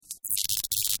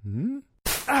Hmm?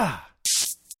 Ah!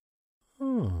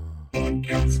 Oh.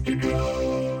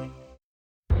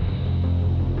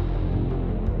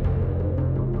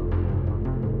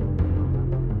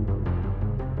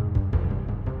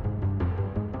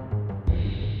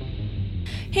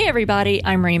 Hey everybody,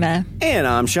 I'm Rima. And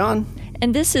I'm Sean.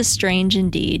 And this is Strange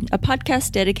Indeed, a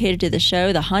podcast dedicated to the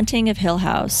show The Haunting of Hill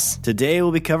House. Today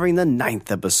we'll be covering the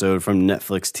 9th episode from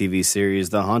Netflix TV series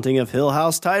The Haunting of Hill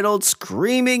House, titled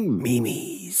Screaming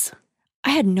Mimis. I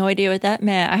had no idea what that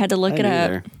meant. I had to look it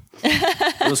up.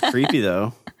 It was creepy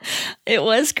though. It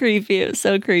was creepy. It was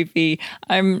so creepy.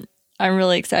 I'm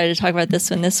really excited to talk about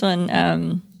this one. This one,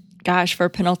 for a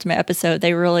penultimate episode,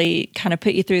 they really kind of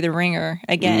put you through the ringer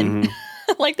again. Mm-hmm.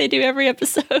 Like they do every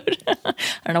episode. I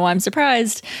don't know why I'm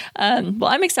surprised. Well,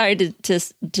 I'm excited to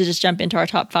just jump into our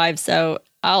top 5. So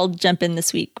I'll jump in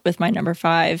this week with my number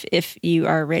 5 if you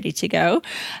are ready to go.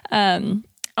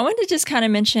 I wanted to just kind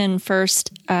of mention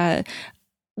first,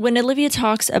 when Olivia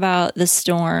talks about the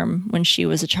storm when she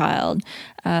was a child,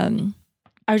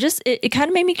 it kind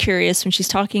of made me curious when she's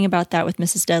talking about that with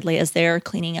Mrs. Dudley as they're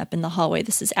cleaning up in the hallway.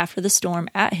 This is after the storm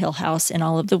at Hill House and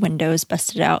all of the windows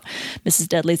busted out. Mrs.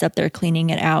 Dudley's up there cleaning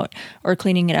it up.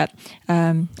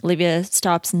 Olivia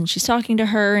stops and she's talking to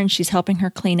her and she's helping her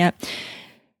clean up.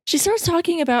 She starts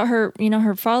talking about her,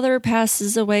 her father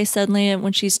passes away suddenly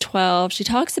when she's 12. She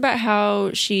talks about how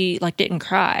she didn't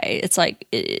cry. It's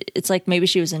like maybe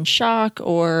she was in shock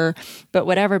but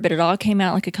whatever, but it all came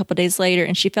out a couple days later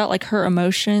and she felt like her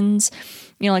emotions,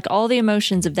 all the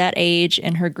emotions of that age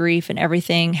and her grief and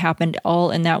everything happened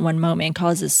all in that one moment and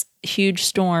caused this huge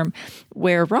storm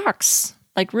where rocks,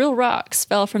 real rocks,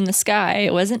 fell from the sky.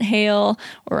 It wasn't hail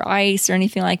or ice or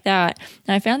anything like that.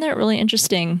 And I found that really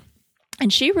interesting.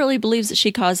 And she really believes that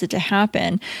she caused it to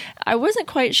happen. I wasn't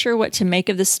quite sure what to make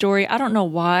of this story. I don't know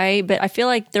why, but I feel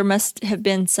like there must have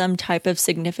been some type of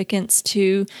significance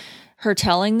to her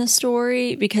telling the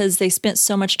story because they spent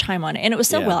so much time on it. And it was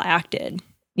so well acted,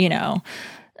 So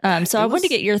I wanted to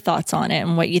get your thoughts on it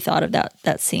and what you thought of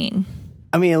that scene.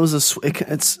 I mean,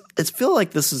 it's feel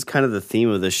like this is kind of the theme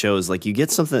of the show is you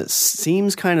get something that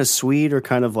seems kind of sweet or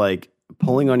kind of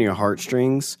pulling on your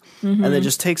heartstrings, and it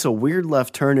just takes a weird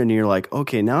left turn and you're like,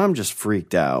 okay, now I'm just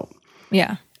freaked out.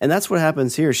 Yeah. And that's what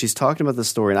happens here. She's talking about the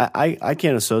story, and I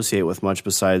can't associate with much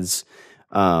besides,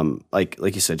 like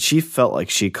you said, she felt like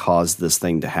she caused this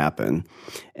thing to happen.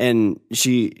 And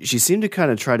she seemed to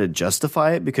kind of try to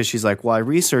justify it because she's like, well, I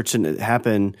researched and it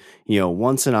happened,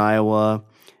 once in Iowa.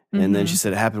 And then she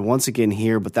said it happened once again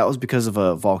here, but that was because of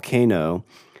a volcano.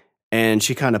 And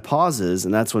she kind of pauses,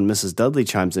 and that's when Mrs. Dudley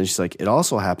chimes in. She's like, it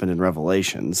also happened in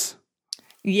Revelations.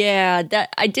 Yeah,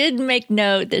 that I did make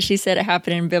note that she said it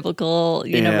happened in biblical,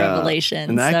 Revelations.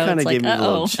 And that kind of gave me a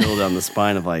little chill down the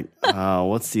spine of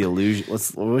what's the illusion?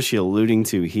 What was she alluding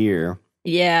to here?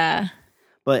 Yeah.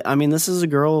 But I mean, this is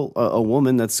a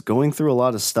woman that's going through a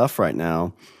lot of stuff right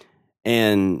now.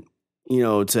 And,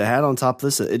 to add on top of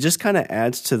this, it just kind of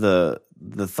adds to the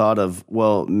thought of,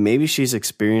 well, maybe she's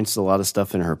experienced a lot of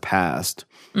stuff in her past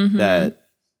that,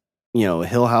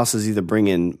 Hill House is either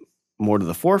bringing more to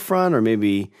the forefront or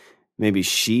maybe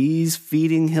she's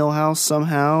feeding Hill House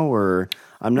somehow, or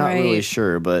I'm not really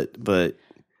sure, but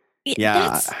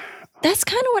yeah. That's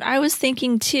kind of what I was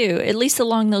thinking too, at least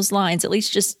along those lines, at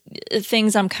least just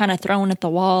things I'm kind of throwing at the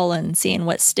wall and seeing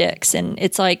what sticks. And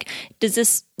it's does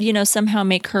this, somehow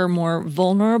make her more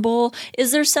vulnerable?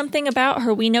 Is there something about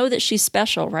her? We know that she's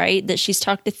special, right? That she's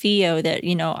talked to Theo that,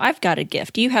 I've got a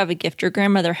gift. You have a gift. Your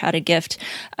grandmother had a gift.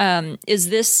 Is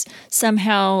this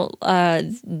somehow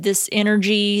this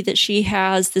energy that she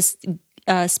has, this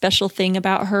special thing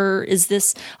about her? Is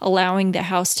this allowing the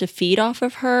house to feed off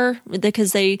of her?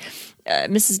 Because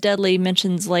Mrs. Dudley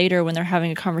mentions later when they're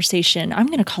having a conversation, I'm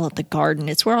going to call it the garden.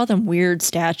 It's where all them weird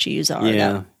statues are.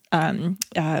 Yeah.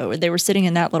 They were sitting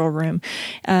in that little room.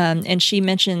 And she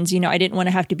mentions, I didn't want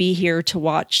to have to be here to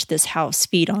watch this house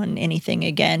feed on anything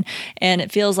again. And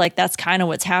it feels like that's kind of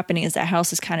what's happening is that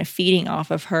house is kind of feeding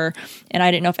off of her. And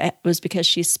I didn't know if it was because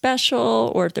she's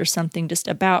special or if there's something just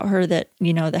about her that,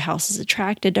 the house is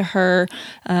attracted to her.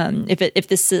 If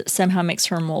this somehow makes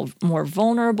her more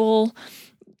vulnerable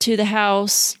to the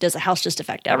house. Does the house just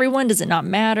affect everyone? Does it not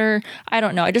matter? I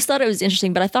don't know. I just thought it was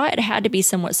interesting, but I thought it had to be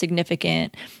somewhat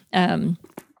significant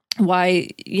why,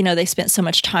 they spent so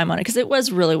much time on it because it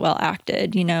was really well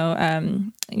acted.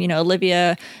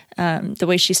 Olivia, the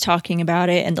way she's talking about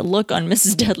it and the look on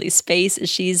Mrs. Dudley's face as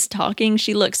she's talking,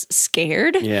 she looks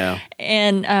scared. Yeah.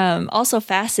 And also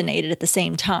fascinated at the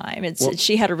same time.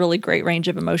 She had a really great range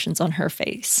of emotions on her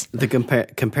face. The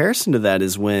comparison to that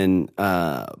is when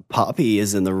Poppy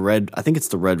is in the red, I think it's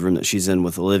the red room that she's in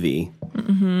with Olivia.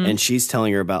 and she's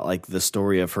telling her about like the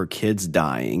story of her kids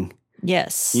dying.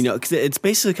 Yes. You know, 'cause it's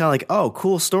basically kind of like, oh,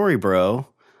 cool story, bro.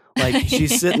 Like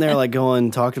she's sitting there like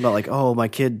talking about like, oh, my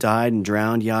kid died and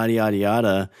drowned, yada, yada,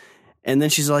 yada. And then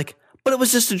she's like, but it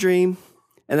was just a dream.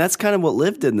 And that's kind of what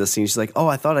Liv did in this scene. She's like, oh,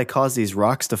 I thought I caused these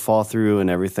rocks to fall through and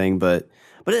everything, but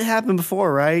it happened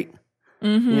before, right?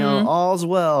 You know, all's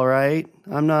well, right?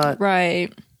 I'm not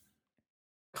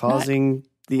causing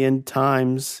the end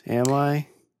times, am I?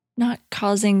 Not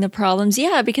causing the problems.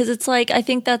 Yeah, because it's like, I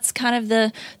think that's kind of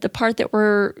the part that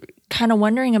we're kind of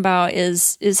wondering about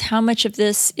is how much of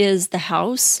this is the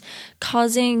house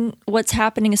causing what's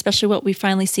happening, especially what we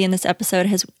finally see in this episode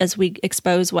as we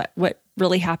expose what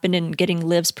really happened and getting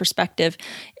Liv's perspective.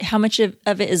 How much of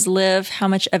it is Liv? How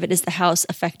much of it is the house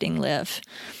affecting Liv?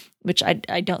 Which I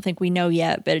don't think we know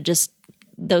yet, but it just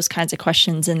those kinds of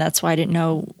questions. And that's why I didn't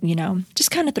know, you know, just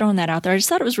kind of throwing that out there. I just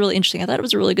thought it was really interesting. I thought it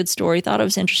was a really good story. Thought it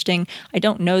was interesting. I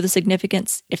don't know the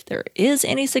significance, if there is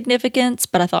any significance,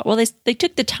 but I thought, well, they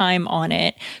took the time on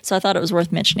it. So I thought it was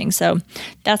worth mentioning. So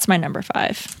that's my number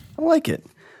 5. I like it.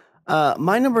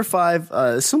 My number 5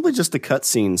 is simply just a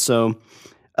cutscene. So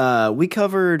we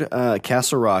covered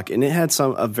Castle Rock, and it had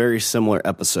a very similar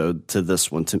episode to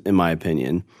this one, in my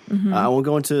opinion. I won't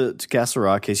go into Castle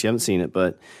Rock in case you haven't seen it,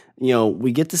 but you know,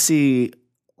 we get to see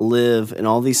Liv in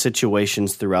all these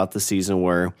situations throughout the season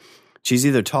where she's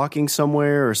either talking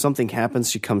somewhere or something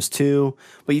happens, she comes to,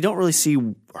 but you don't really see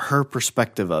her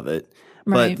perspective of it.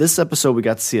 Right. But this episode, we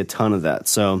got to see a ton of that.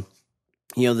 So,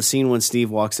 you know, the scene when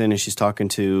Steve walks in and she's talking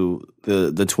to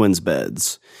the twins'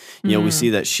 beds. You know, we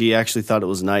see that she actually thought it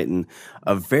was night, and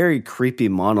a very creepy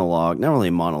monologue, not really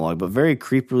a monologue, but very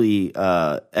creepy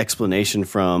explanation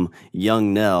from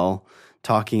young Nell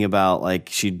talking about like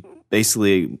she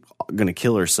basically going to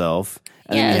kill herself.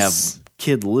 And then you have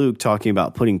kid Luke talking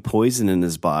about putting poison in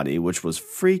his body, which was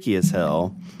freaky as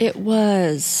hell. It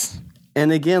was.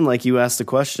 And again, like you asked the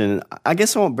question, I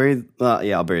guess I won't bury.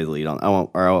 I'll bury the lead on. I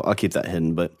won't, or I'll keep that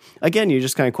hidden. But again, you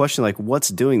just kind of question like, what's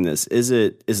doing this? Is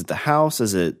it the house?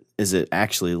 Is it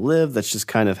actually Liv that's just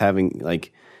kind of having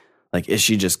like is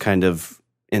she just kind of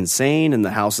insane and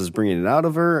the house is bringing it out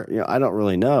of her? You know, I don't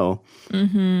really know.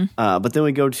 But then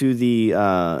we go to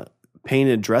the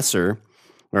painted dresser,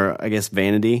 or I guess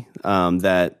vanity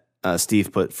that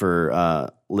Steve put for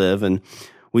Liv, and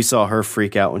we saw her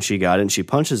freak out when she got it, and she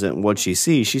punches it, and what she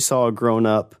sees, she saw a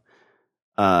grown-up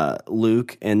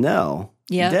Luke and Nell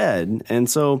dead. And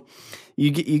so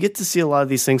you get to see a lot of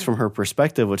these things from her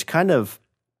perspective, which kind of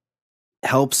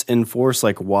helps enforce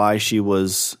like why she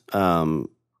was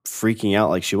freaking out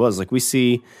like she was. Like we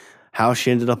see how she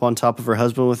ended up on top of her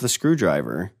husband with a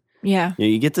screwdriver. Yeah. You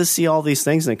know, you get to see all these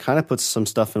things, and it kind of puts some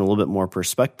stuff in a little bit more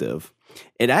perspective.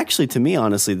 It actually, to me,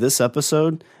 honestly, this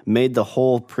episode made the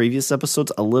whole previous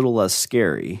episodes a little less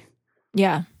scary.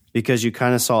 Yeah. Because you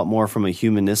kind of saw it more from a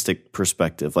humanistic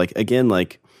perspective. Like, again,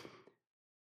 like,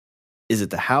 is it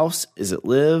the house? Is it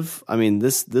Liv? I mean,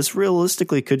 this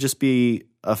realistically could just be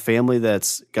a family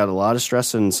that's got a lot of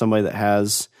stress and somebody that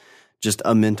has just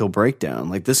a mental breakdown.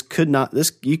 Like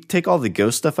you take all the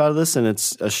ghost stuff out of this, and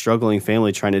it's a struggling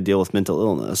family trying to deal with mental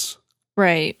illness.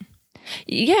 Right.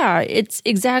 Yeah, it's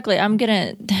exactly. I'm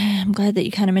glad that you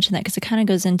kind of mentioned that, because it kind of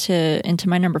goes into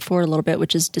my number 4 a little bit,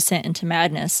 which is Descent into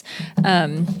Madness.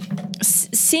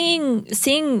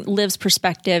 Seeing Liv's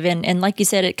perspective, and like you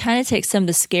said, it kind of takes some of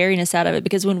the scariness out of it,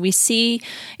 because when we see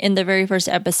in the very first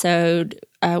episode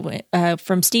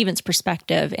from Steven's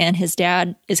perspective, and his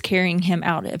dad is carrying him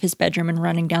out of his bedroom and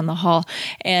running down the hall,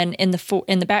 and in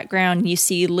the background you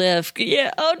see Liv.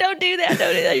 Yeah, oh, don't do that!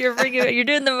 Don't do that! You're freaking. You're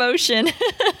doing the motion.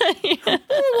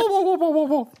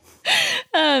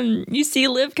 You see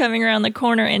Liv coming around the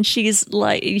corner, and she's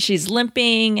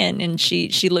limping, and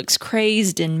she looks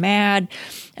crazed and mad.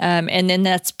 And then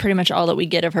that's pretty much all that we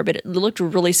get of her. But it looked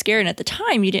really scary. And at the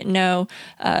time, you didn't know,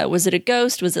 was it a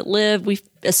ghost? Was it Liv? We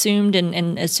assumed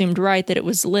and assumed right that it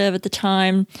was Liv at the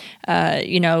time.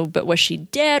 But was she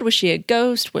dead? Was she a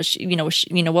ghost? Was she,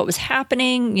 what was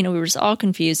happening? We were just all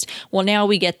confused. Well, now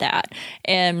we get that.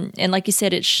 And like you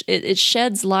said, it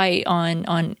sheds light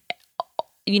on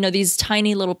these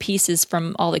tiny little pieces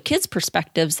from all the kids'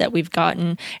 perspectives that we've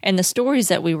gotten, and the stories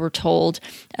that we were told,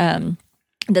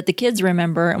 that the kids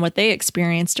remember and what they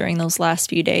experienced during those last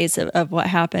few days of what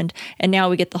happened. And now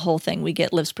we get the whole thing. We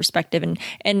get Liv's perspective,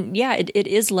 and yeah, it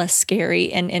is less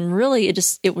scary. And really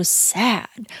it was sad.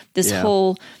 This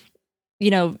whole, I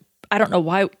don't know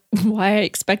why why I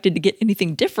expected to get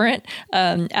anything different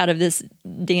out of this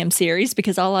damn series,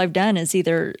 because all I've done is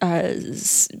either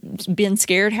been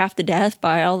scared half to death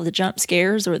by all the jump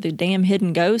scares or the damn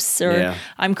hidden ghosts, or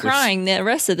I'm crying the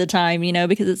rest of the time,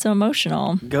 because it's so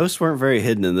emotional. Ghosts weren't very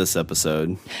hidden in this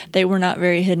episode. They were not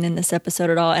very hidden in this episode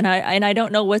at all. And I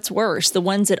don't know what's worse, the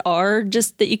ones that are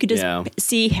just that you could just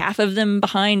see half of them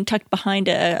tucked behind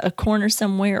a corner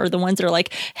somewhere, or the ones that are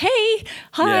like, hey,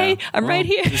 hi, I'm right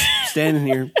here. Just standing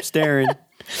here staring.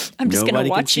 I'm just going to watch Nobody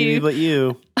can see me but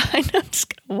you. I know, I'm just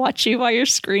going to watch you while you're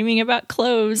screaming about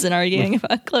clothes and arguing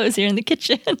about clothes here in the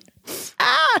kitchen. Well,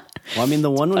 I mean, the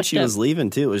one when she was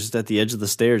leaving, too, it was just at the edge of the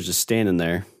stairs, just standing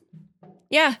there.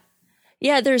 Yeah.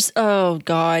 Yeah, there's, oh,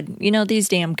 God. These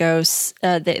damn ghosts,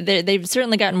 they've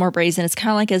certainly gotten more brazen. It's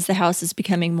kind of like as the house is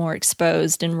becoming more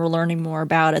exposed and we're learning more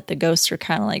about it, the ghosts are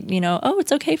kind of like, oh,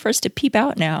 it's okay for us to peep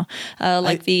out now.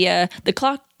 The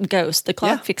clock ghost, the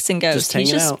clock fixing ghost. Just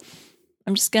hanging out.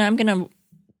 I'm gonna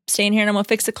stay in here and I'm gonna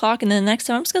fix the clock, and then the next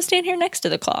time I'm just gonna stand here next to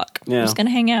the clock. Yeah. I'm just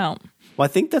gonna hang out. Well, I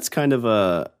think that's kind of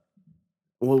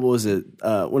what was it?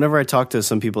 Whenever I talk to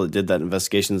some people that did that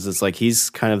investigations, it's like he's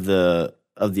kind of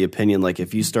of the opinion, like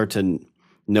if you start to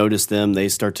notice them, they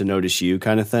start to notice you,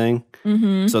 kind of thing.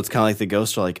 Mm-hmm. So it's kind of like the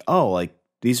ghosts are like, oh, like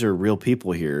these are real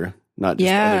people here, not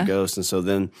just other ghosts. And so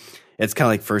then it's kind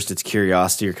of like first it's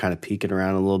curiosity, you're kind of peeking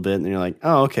around a little bit, and then you're like,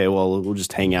 oh, okay, well, we'll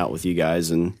just hang out with you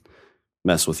guys and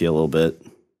mess with you a little bit.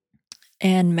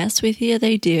 And mess with you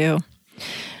they do.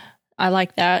 I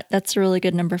like that. That's a really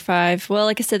good number 5. Well,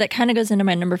 like I said, that kind of goes into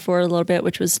my number 4 a little bit,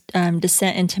 which was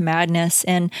Descent into Madness.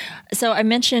 And so I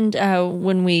mentioned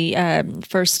when we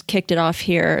first kicked it off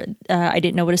here, I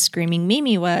didn't know what a screaming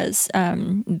Mimi was,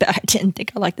 but I didn't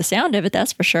think I liked the sound of it,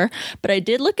 that's for sure. But I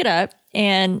did look it up,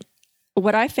 and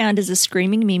what I found is a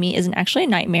screaming Mimi isn't actually a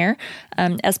nightmare.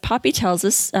 As Poppy tells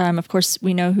us, of course,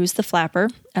 we know who's the flapper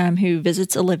who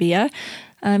visits Olivia.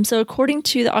 So according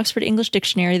to the Oxford English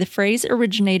Dictionary, the phrase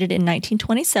originated in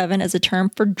 1927 as a term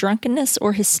for drunkenness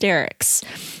or hysterics.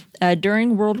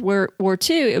 During World War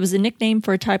II, it was a nickname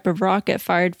for a type of rocket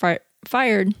fired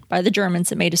by the Germans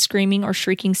that made a screaming or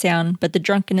shrieking sound, but the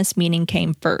drunkenness meaning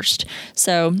came first.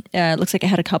 So it looks like it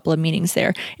had a couple of meanings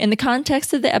there. In the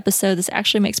context of the episode, this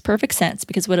actually makes perfect sense,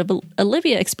 because what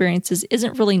Olivia experiences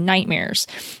isn't really nightmares.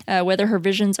 Whether her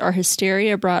visions are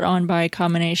hysteria brought on by a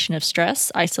combination of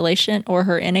stress, isolation, or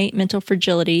her innate mental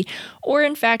fragility, or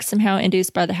in fact somehow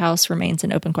induced by the house, remains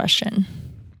an open question.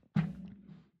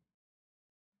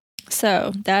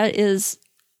 So that is,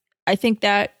 I think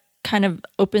that kind of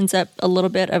opens up a little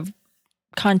bit of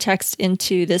context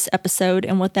into this episode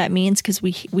and what that means, because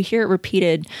we hear it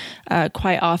repeated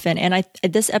quite often. And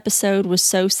this episode was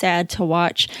so sad to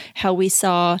watch, how we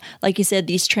saw, like you said,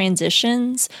 these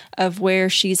transitions of where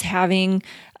she's having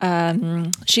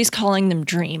she's calling them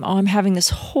dream. Oh, I'm having this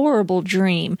horrible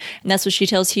dream. And that's what she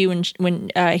tells Hugh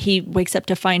when he wakes up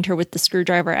to find her with the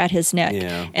screwdriver at his neck.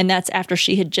 Yeah. And that's after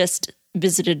she had just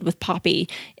visited with Poppy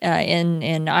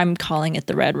in I'm calling it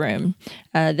the Red Room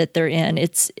that they're in.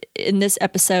 It's in this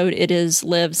episode, it is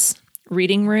Liv's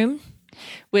reading room,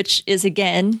 which is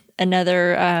again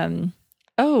another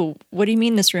oh, what do you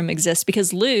mean this room exists?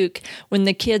 Because Luke, when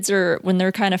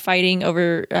they're kind of fighting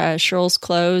over Cheryl's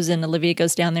clothes, and Olivia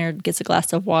goes down there, gets a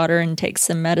glass of water and takes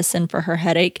some medicine for her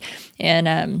headache,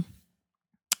 and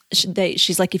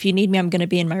she's like, if you need me, I'm going to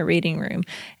be in my reading room.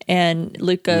 And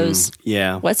Luke goes,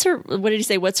 what did he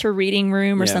say? What's her reading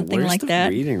room or something like that?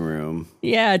 Reading room.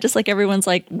 Yeah. Just like everyone's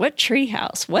like, what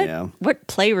treehouse? What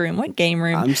playroom? What game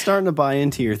room? I'm starting to buy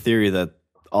into your theory that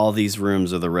all these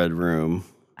rooms are the Red Room.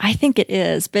 I think it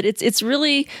is, but it's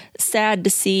really sad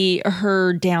to see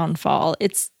her downfall.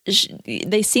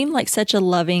 They seem like such a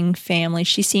loving family.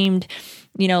 She seemed,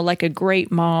 like a great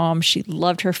mom. She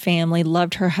loved her family,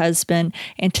 loved her husband.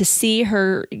 And to see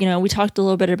her, we talked a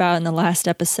little bit about in the last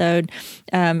episode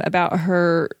about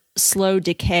her slow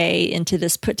decay into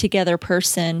this put together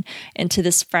person, into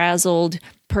this frazzled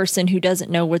person who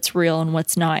doesn't know what's real and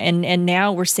what's not. And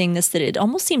now we're seeing this, that it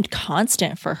almost seemed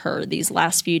constant for her these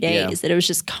last few days, that it was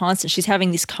just constant. She's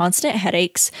having these constant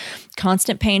headaches,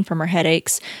 constant pain from her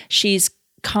headaches. She's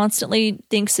constantly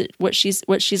thinks that what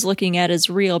she's looking at is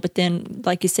real, but then,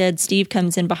 like you said, Steve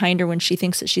comes in behind her when she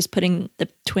thinks that she's putting the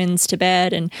twins to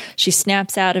bed, and she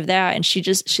snaps out of that, and she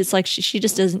just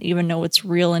doesn't even know what's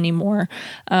real anymore.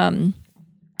 And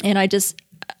I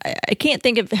can't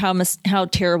think of how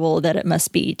terrible that it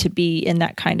must be to be in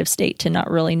that kind of state, to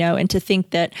not really know, and to think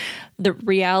that the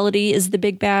reality is the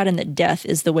big bad and that death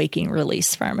is the waking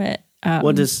release from it.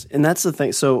 And that's the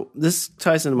thing. So this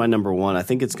ties into my number 1. I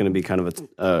think it's going to be kind of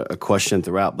a question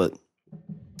throughout, but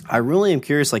I really am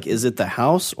curious, like, is it the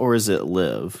house or is it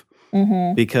Liv?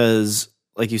 Because,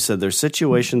 like you said, there's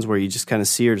situations where you just kind of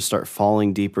see her to start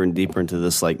falling deeper and deeper into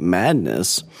this, like,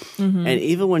 madness. And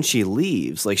even when she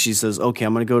leaves, like, she says, okay,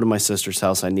 I'm going to go to my sister's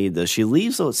house. I need this. She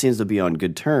leaves, though it seems to be on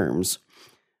good terms.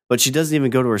 But she doesn't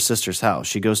even go to her sister's house.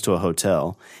 She goes to a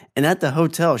hotel. And at the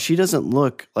hotel, she doesn't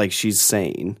look like she's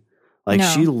sane. Like,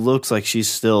 she looks like she's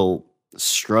still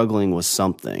struggling with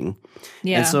something.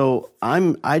 Yeah. And so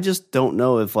I just don't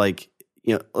know if, like,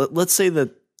 you know, let's say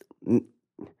that, you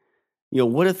know,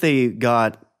 what if they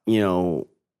got, you know,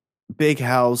 big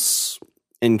house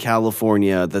in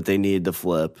California that they needed to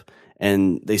flip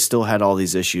and they still had all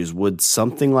these issues? Would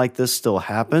something like this still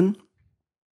happen?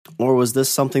 Or was this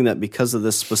something that because of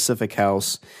this specific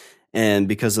house and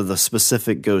because of the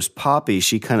specific ghost Poppy,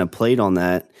 she kind of played on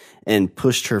that and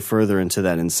pushed her further into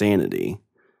that insanity?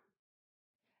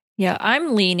 Yeah,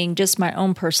 I'm leaning, just my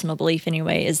own personal belief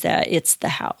anyway, is that it's the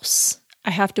house. I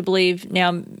have to believe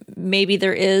now, maybe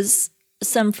there is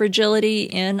some fragility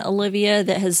in Olivia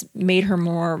that has made her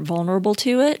more vulnerable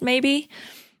to it, maybe.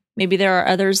 Maybe there are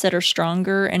others that are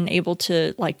stronger and able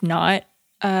to, like, not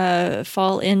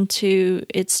fall into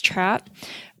its trap.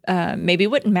 Maybe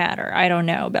it wouldn't matter. I don't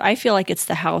know. But I feel like it's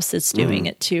the house that's doing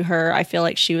it to her. I feel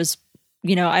like she was,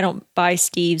 you know, I don't buy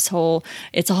Steve's whole,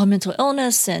 it's all mental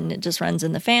illness and it just runs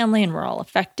in the family and we're all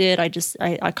affected.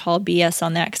 I call BS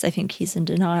on that because I think he's in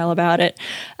denial about it.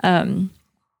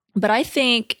 But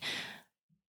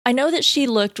I know that she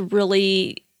looked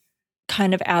really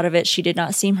kind of out of it. She did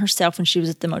not seem herself when she was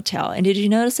at the motel. And did you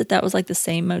notice that was like the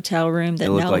same motel room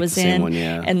that Nell was in? One,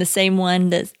 yeah. And the same one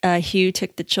that Hugh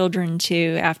took the children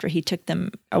to after he took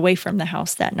them away from the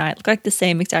house that night. It looked like the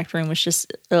same exact room, was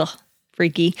just,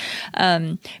 freaky.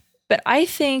 But I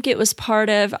think it was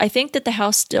I think that the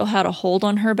house still had a hold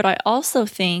on her, but I also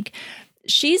think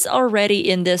she's already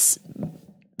in this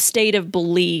state of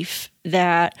belief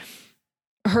that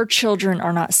her children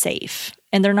are not safe.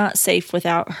 And they're not safe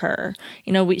without her.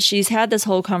 You know, she's had this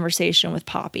whole conversation with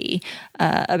Poppy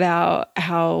about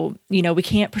how, you know, we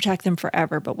can't protect them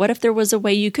forever, but what if there was a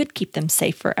way you could keep them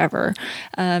safe forever?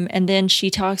 And then she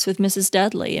talks with Mrs.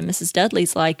 Dudley, and Mrs.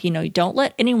 Dudley's like, you know, don't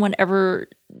let anyone ever,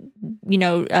 you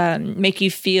know, make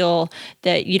you feel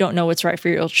that you don't know what's right for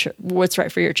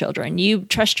your children. You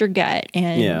trust your gut,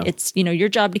 and it's, you know, your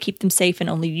job to keep them safe, and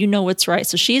only you know what's right.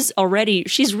 So she's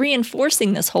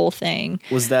reinforcing this whole thing.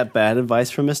 Was that bad advice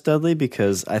from Miss Dudley?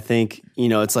 Because I think, you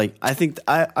know, it's like,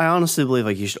 I honestly believe,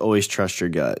 like, you should always trust your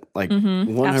gut. Like,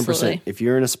 100%. Absolutely. If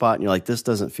you're in a spot and you're like, this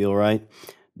doesn't feel right,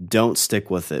 don't stick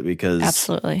with it, because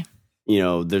absolutely, you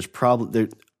know, there's probably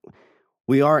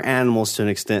we are animals to an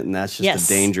extent, and that's just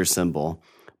a danger symbol.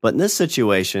 But in this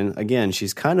situation, again,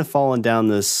 she's kind of fallen down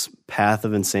this path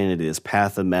of insanity, this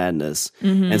path of madness.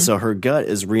 And so her gut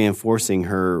is reinforcing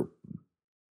her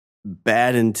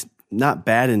not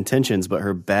bad intentions, but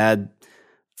her bad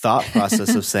thought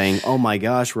process of saying, oh my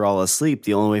gosh, we're all asleep.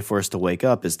 The only way for us to wake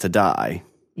up is to die.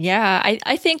 Yeah,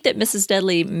 I think that Mrs.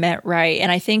 Dudley meant right.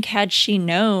 And I think had she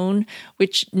known,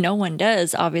 which no one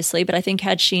does, obviously, but I think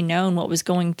had she known what was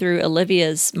going through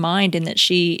Olivia's mind, and that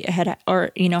she had,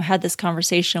 or, you know, had this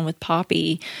conversation with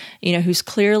Poppy, you know, who's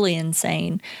clearly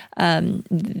insane,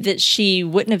 that she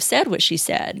wouldn't have said what she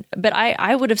said. But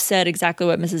I would have said exactly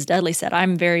what Mrs. Dudley said.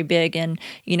 I'm very big in,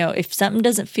 you know, if something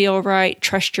doesn't feel right,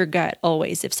 trust your gut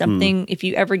always. If something, if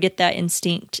you ever get that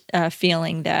instinct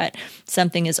feeling that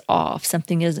something is off,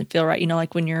 something doesn't feel right, you know,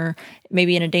 like when you're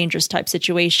maybe in a dangerous type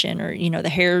situation, or, you know, the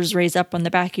hairs raise up on the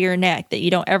back of your neck, that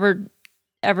you don't ever,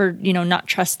 you know, not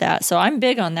trust that. So I'm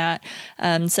big on that.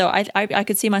 So I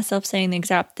could see myself saying the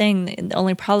exact thing. The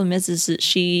only problem is that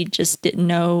she just didn't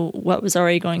know what was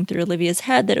already going through Olivia's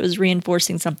head, that it was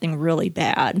reinforcing something really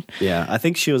bad. Yeah, I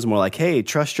think she was more like, hey,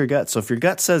 trust your gut. So if your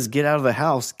gut says get out of the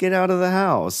house, get out of the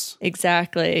house.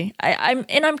 Exactly.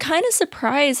 I'm kind of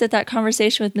surprised that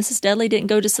conversation with Mrs. Dudley didn't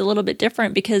go just a little bit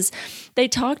different, because they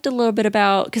talked a little bit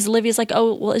about, because Olivia's like,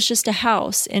 oh, well, it's just a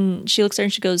house. And she looks at her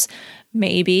and she goes,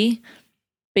 maybe.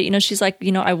 But, you know, she's like,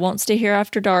 you know, I won't stay here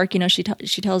after dark. You know, she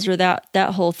tells her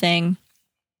that whole thing.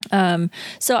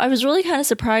 So I was really kind of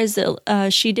surprised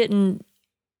that she didn't.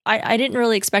 I didn't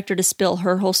really expect her to spill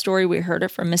her whole story. We heard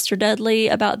it from Mr. Dudley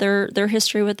about their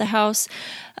history with the house,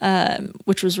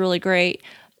 which was really great.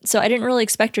 So I didn't really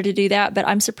expect her to do that, but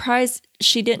I'm surprised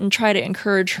she didn't try to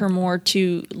encourage her more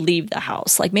to leave the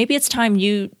house. Like, maybe it's time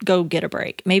you go get a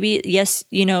break. Maybe, yes,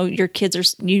 you know, your kids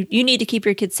are, you need to keep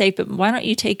your kids safe, but why don't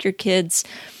you take your kids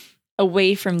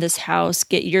away from this house,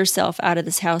 get yourself out of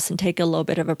this house and take a little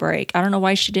bit of a break. I don't know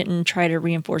why she didn't try to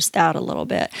reinforce that a little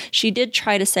bit. She did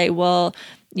try to say, well,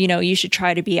 you should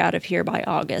try to be out of here by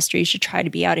August, or you should try to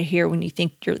be out of here when you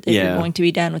think you're going to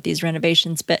be done with these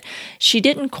renovations. But she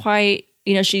didn't quite,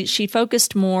 she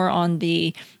focused more on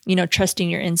the, trusting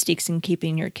your instincts and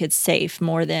keeping your kids safe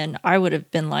more than I would have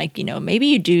been like, maybe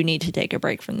you do need to take a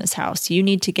break from this house. You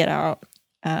need to get out.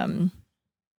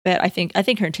 But I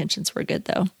think her intentions were good,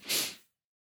 though.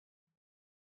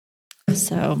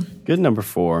 So good number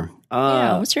 4.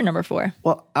 Yeah, what's your number 4?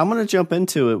 Well, I'm going to jump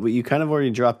into it. You kind of already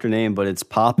dropped her name, but it's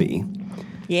Poppy.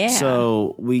 Yeah.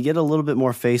 So we get a little bit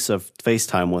more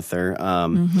FaceTime with her.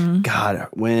 God,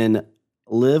 when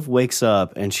Liv wakes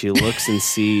up and she looks and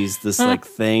sees this like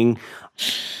thing,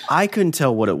 I couldn't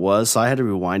tell what it was, so I had to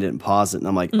rewind it and pause it. And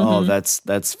I'm like, oh, that's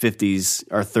 50s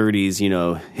or 30s,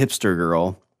 hipster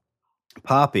girl,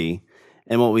 Poppy.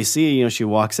 And what we see, she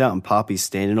walks out and Poppy's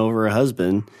standing over her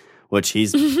husband, which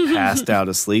he's passed out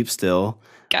asleep still.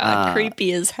 God,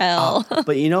 creepy as hell.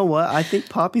 But you know what? I think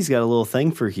Poppy's got a little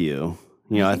thing for Hugh.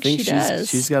 I think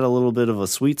she's got a little bit of a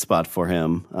sweet spot for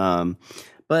him.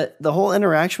 But the whole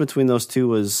interaction between those two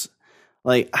was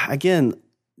like, again,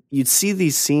 you'd see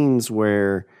these scenes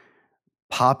where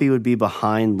Poppy would be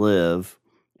behind Liv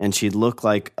and she'd look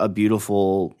like a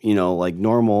beautiful, like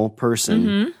normal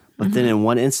person. But then in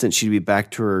one instant, she'd be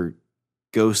back to her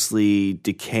ghostly,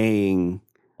 decaying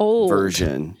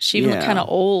version. She looked kind of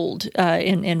old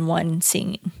in one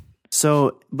scene.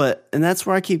 So, and that's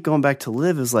where I keep going back to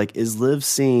Liv is Liv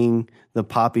seeing the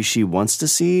Poppy she wants to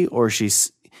see, or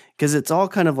because it's all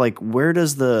kind of like, where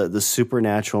does the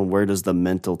supernatural and where does the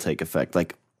mental take effect?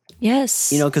 Like,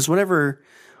 yes, because whenever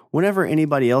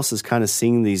anybody else is kind of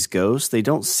seeing these ghosts, they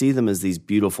don't see them as these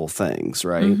beautiful things,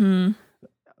 right?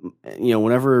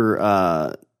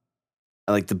 Whenever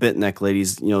like the bit neck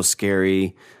lady's,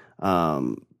 scary.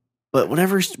 But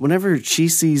whenever she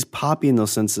sees Poppy in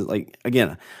those senses, like,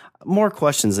 again, more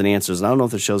questions than answers. And I don't know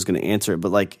if the show's going to answer it,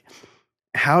 but like,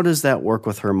 how does that work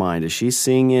with her mind? Is she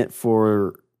seeing it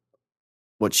for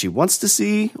what she wants to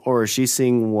see, or is she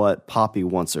seeing what Poppy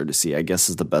wants her to see? I guess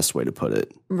is the best way to put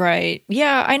it. Right.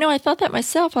 Yeah, I know. I thought that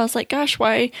myself. I was like, gosh,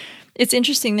 why? It's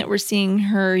interesting that we're seeing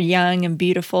her young and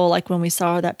beautiful, like when we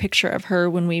saw that picture of her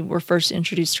when we were first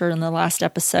introduced to her in the last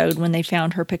episode, when they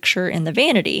found her picture in the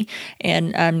vanity,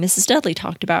 and Mrs. Dudley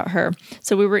talked about her.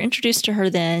 So we were introduced to her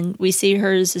then. We see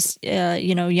her as this,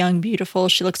 young, beautiful.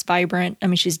 She looks vibrant. I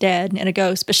mean, she's dead and a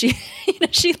ghost, but she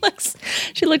looks,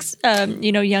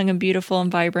 young and beautiful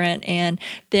and vibrant. And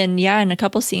then, in a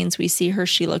couple scenes, we see her.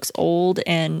 She looks old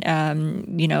and,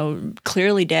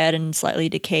 clearly dead and slightly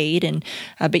decayed. And,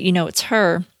 but it's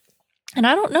her. And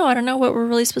I don't know what we're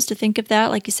really supposed to think of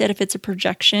that. Like you said, if it's a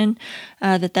projection,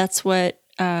 that's what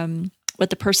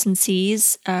the person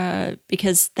sees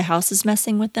because the house is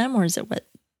messing with them, or is it what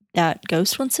that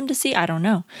ghost wants them to see? I don't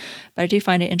know. But I do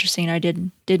find it interesting. I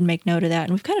did make note of that.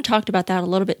 And we've kind of talked about that a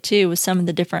little bit too with some of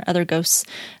the different other ghosts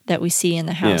that we see in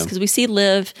the house, because we see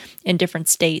Liv in different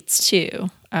states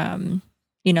too.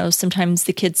 Sometimes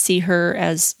the kids see her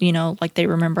as, like they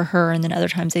remember her, and then other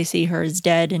times they see her as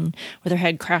dead and with her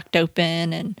head cracked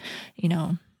open, and,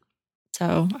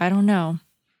 so I don't know.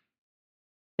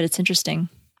 But it's interesting.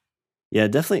 Yeah,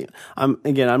 definitely. I'm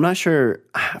not sure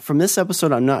from this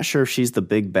episode. I'm not sure if she's the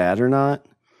big bad or not.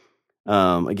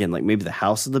 Again, like maybe the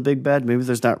house is the big bad. Maybe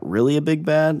there's not really a big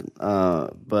bad.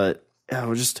 But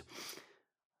we're just.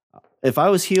 If I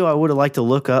was Hugh, I would have liked to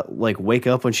wake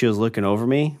up when she was looking over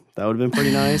me. That would have been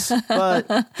pretty nice. But,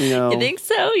 You think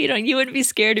so? You wouldn't be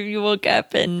scared if you woke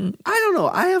up and... I don't know.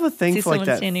 I have a thing for like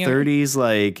that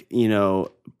 30s,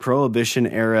 Prohibition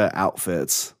era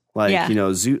outfits.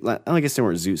 Zoot, I guess they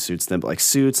weren't zoot suits then, but like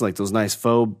suits, like those nice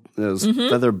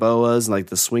feather boas, and like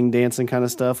the swing dancing kind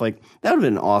of stuff. Like that would have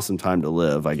been an awesome time to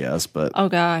live, I guess. But oh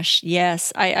gosh,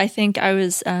 yes, I think I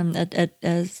was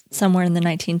somewhere in the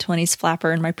 1920s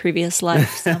flapper in my previous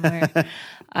life somewhere.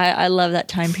 I love that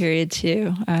time period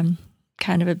too. I'm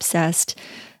kind of obsessed.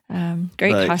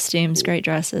 Great costumes, great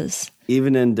dresses.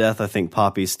 Even in death, I think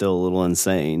Poppy's still a little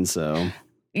insane. So.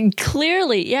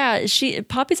 Clearly, yeah.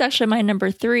 Poppy's actually my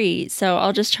number 3, so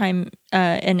I'll just chime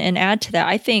and add to that.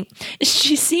 I think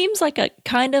she seems like a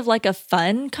kind of like a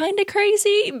fun kind of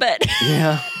crazy, but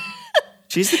yeah,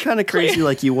 she's the kind of crazy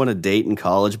like you want to date in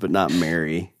college but not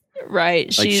marry.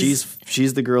 Right? Like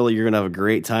she's the girl that you're gonna have a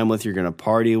great time with. You're gonna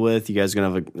party with. You guys are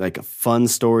gonna have fun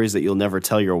stories that you'll never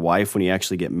tell your wife when you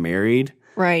actually get married.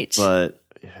 Right. But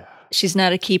She's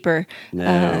not a keeper.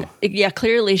 No. Yeah,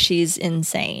 clearly she's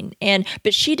insane.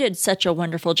 But she did such a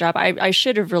wonderful job. I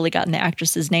should have really gotten the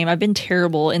actress's name. I've been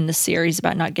terrible in this series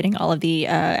about not getting all of the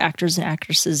actors and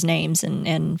actresses' names,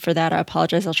 and for that I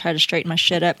apologize. I'll try to straighten my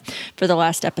shit up for the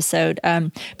last episode.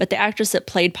 But the actress that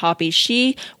played Poppy,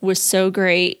 she was so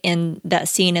great in that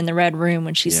scene in the Red Room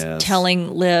when she's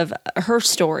telling Liv her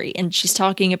story, and she's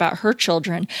talking about her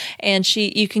children, and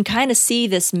you can kind of see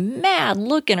this mad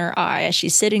look in her eye as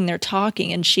she's sitting there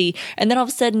talking, and then all of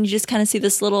a sudden you just kind of see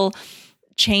this little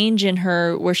change in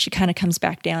her where she kind of comes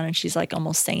back down and she's like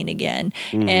almost sane again.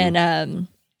 And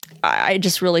I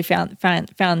just really found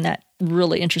that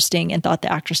really interesting, and thought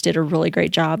the actress did a really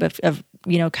great job of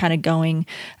kind of going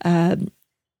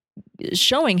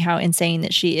showing how insane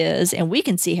that she is, and we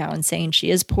can see how insane she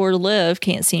is. Poor Liv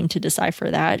can't seem to decipher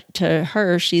that. To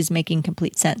her, she's making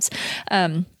complete sense.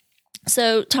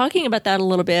 So talking about that a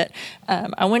little bit,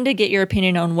 I wanted to get your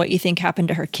opinion on what you think happened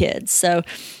to her kids. So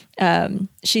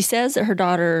she says that her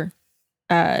daughter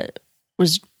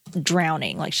was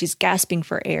drowning, like she's gasping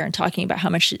for air, and talking about how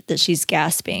much that she's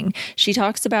gasping. She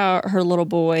talks about her little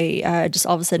boy just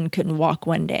all of a sudden couldn't walk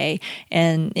one day,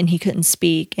 and he couldn't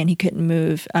speak, and he couldn't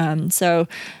move. So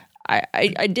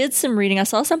I did some reading. I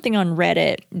saw something on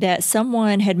Reddit that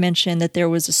someone had mentioned that there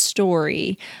was a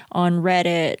story on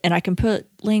Reddit, and I can put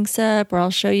links up, or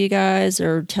I'll show you guys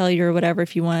or tell you or whatever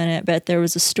if you want it. But there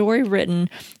was a story written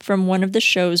from one of the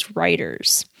show's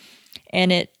writers,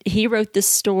 and he wrote this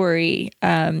story,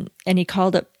 and he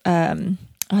called it, I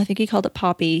think he called it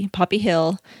Poppy. Poppy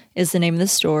Hill is the name of the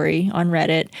story on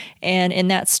Reddit. And in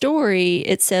that story,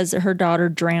 it says that her daughter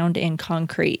drowned in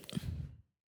concrete.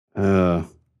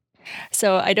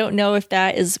 So I don't know if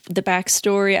that is the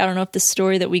backstory. I don't know if the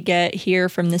story that we get here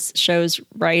from this show's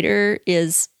writer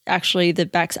is actually the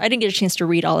back. I didn't get a chance to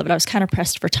read all of it. I was kind of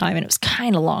pressed for time, and it was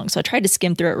kind of long. So I tried to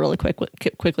skim through it really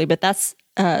quickly. But that's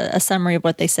a summary of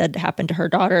what they said happened to her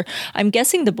daughter. I'm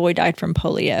guessing the boy died from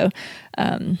polio.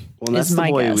 Well, that's the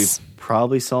boy guess. we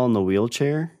probably saw in the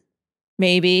wheelchair.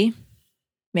 Maybe.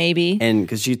 And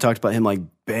because she talked about him like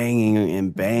banging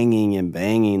and banging and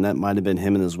banging, that might have been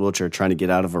him in his wheelchair trying to get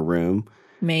out of a room.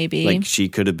 Maybe. Like she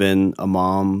could have been a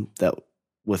mom that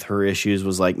with her issues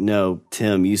was like, no,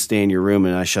 Tim, you stay in your room,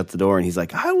 and I shut the door, and he's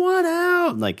like, I want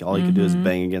out. And like all he could do is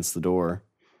bang against the door.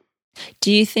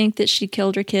 Do you think that she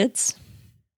killed her kids?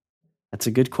 That's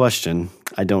a good question.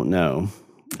 I don't know.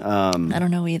 I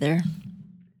don't know either.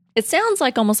 It sounds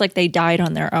like almost like they died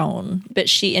on their own, but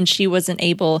she wasn't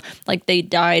able, like they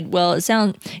died. Well,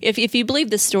 if you believe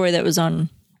the story that was on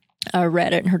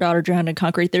Reddit and her daughter drowned in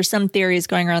concrete, there's some theories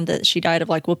going around that she died of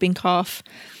like whooping cough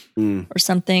or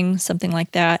something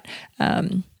like that.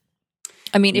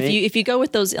 I mean, if you go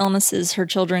with those illnesses, her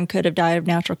children could have died of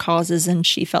natural causes, and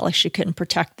she felt like she couldn't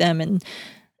protect them, and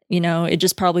it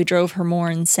just probably drove her more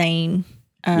insane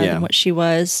than what she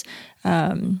was.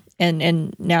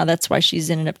 And now that's why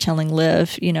she's ended up telling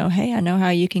Liv, hey, I know how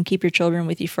you can keep your children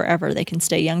with you forever. They can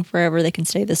stay young forever. They can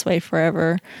stay this way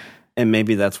forever. And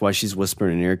maybe that's why she's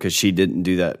whispering in her, because she didn't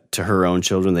do that to her own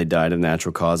children. They died of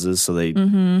natural causes, so they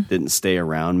didn't stay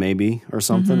around maybe or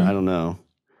something. I don't know.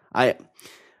 I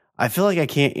feel like I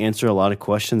can't answer a lot of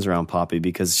questions around Poppy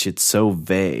because it's so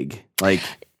vague. Like,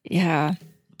 yeah.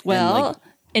 Well,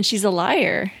 and she's a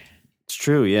liar. It's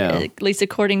true, yeah. At least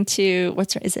according to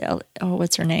what's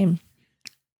her name?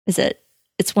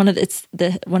 It's one of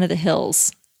the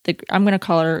Hills. I'm going to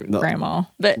call her Grandma,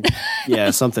 but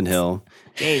yeah, something Hill.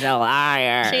 She's a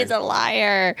liar. She's a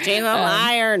liar. She's a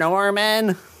liar,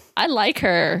 Norman. I like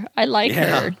her.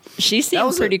 Her. She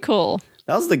seemed pretty cool.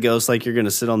 That was the ghost like you're going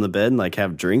to sit on the bed and like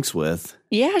have drinks with.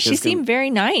 Yeah, she seemed very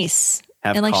nice.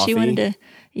 Have and like coffee. she wanted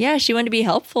to be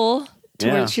helpful.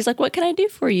 She's like, "What can I do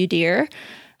for you, dear?"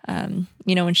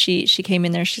 When she came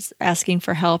in there, she's asking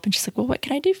for help, and she's like, well, what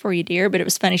can I do for you, dear? But it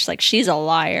was funny. She's like, she's a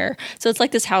liar. So it's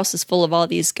like this house is full of all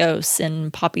these ghosts,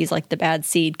 and Poppy's like the bad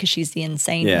seed because she's the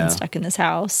insane one stuck in this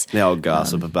house. They all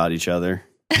gossip about each other.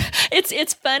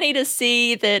 It's funny to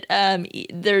see that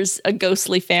there's a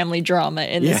ghostly family drama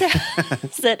in this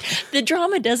house. That the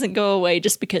drama doesn't go away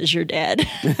just because you're dead.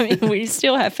 I mean, we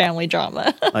still have family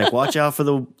drama. Like, watch out for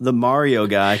the Mario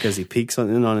guy because he peeks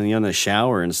in on the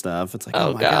shower and stuff. It's like,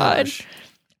 oh my gosh.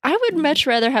 I would much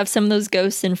rather have some of those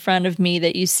ghosts in front of me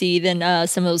that you see than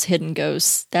some of those hidden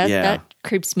ghosts. That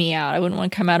creeps me out. I wouldn't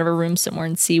want to come out of a room somewhere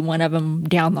and see one of them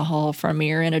down the hall from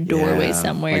me or in a doorway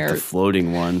somewhere. Like the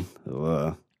floating one.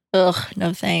 Ugh,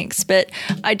 no thanks. But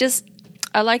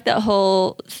I like that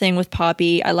whole thing with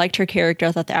Poppy. I liked her character.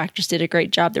 I thought the actress did a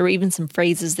great job. There were even some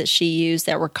phrases that she used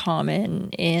that were common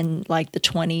in like the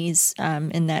 20s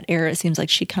in that era. It seems like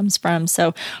she comes from. So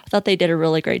I thought they did a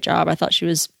really great job. I thought she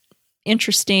was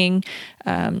interesting.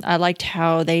 I liked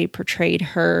how they portrayed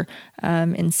her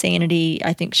insanity.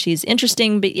 I think she's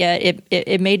interesting, but yet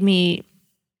it made me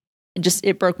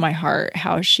it broke my heart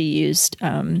how she used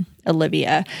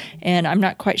Olivia, and I'm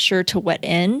not quite sure to what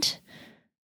end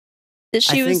that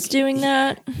she was doing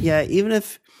that. Yeah, even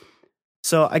if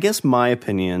so, I guess my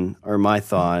opinion or my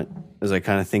thought as I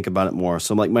kind of think about it more.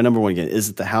 So, like, my number one again, is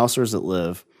it the house or is it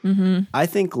Liv? Mm-hmm. I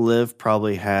think Liv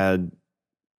probably had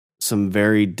some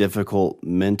very difficult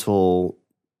mental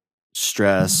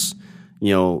stress,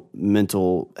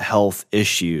 mental health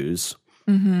issues.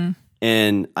 Mm-hmm.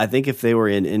 And I think if they were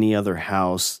in any other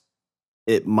house,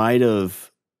 it might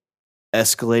have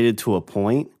escalated to a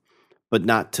point, but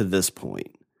not to this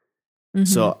point. Mm-hmm.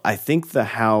 So I think the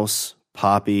house,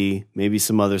 Poppy, maybe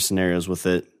some other scenarios with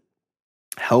it,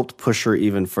 helped push her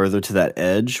even further to that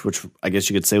edge, which I guess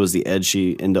you could say was the edge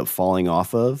she ended up falling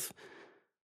off of.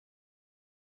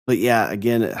 But yeah,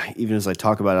 again, even as I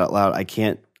talk about it out loud,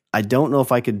 I don't know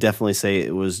if I could definitely say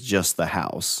it was just the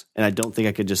house. And I don't think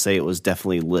I could just say it was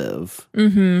definitely Liv.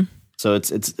 Mm-hmm. So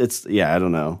it's yeah, I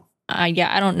don't know. I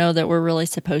don't know that we're really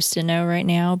supposed to know right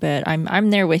now, but I'm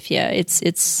there with you.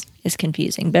 It's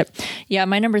confusing. But yeah,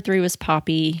 my number 3 was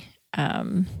Poppy.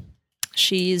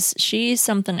 She's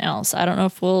something else. I don't know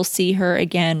if we'll see her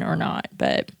again or not,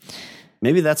 but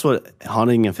maybe that's what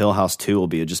Haunting of Hill House 2 will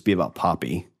be. It'll just be about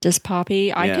Poppy. Just Poppy?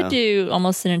 Yeah. I could do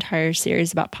almost an entire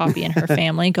series about Poppy and her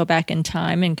family, go back in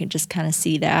time and could just kind of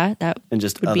see that. And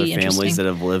just other families that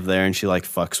have lived there, and she like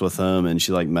fucks with them and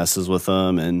she like messes with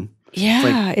them. And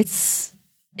yeah,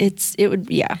 it would,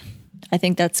 yeah. I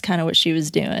think that's kind of what she was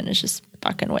doing, is just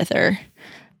fucking with her.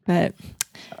 But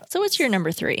so what's your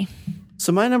number 3?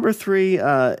 So my number 3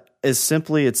 is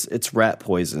simply it's rat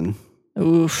poison.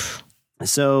 Oof.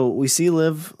 So we see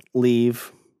Liv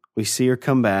leave, we see her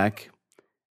come back,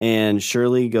 and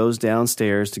Shirley goes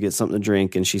downstairs to get something to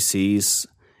drink, and she sees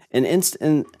and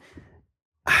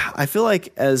I feel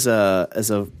like as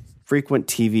a frequent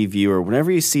TV viewer,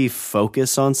 whenever you see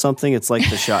focus on something, it's like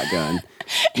the shotgun.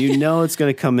 You know it's going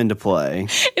to come into play.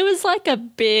 It was like a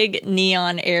big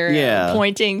neon arrow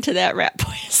pointing to that rat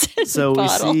poison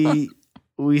bottle.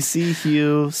 We see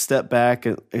Hugh step back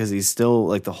because he's still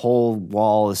like the whole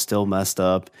wall is still messed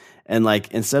up. And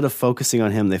like, instead of focusing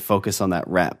on him, they focus on that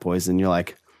rat poison. You're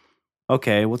like,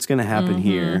 okay, what's going to happen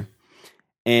here?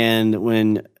 And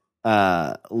when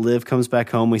Liv comes back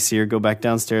home, we see her go back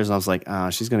downstairs, and I was like,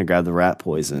 she's going to grab the rat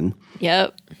poison.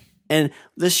 Yep. And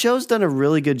the show's done a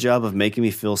really good job of making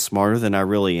me feel smarter than I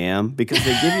really am, because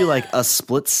they give you like a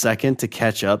split second to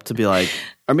catch up, to be like,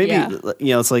 or maybe,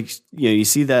 it's like, you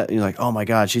see that and you're like, oh my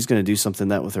God, she's going to do something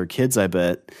that with her kids, I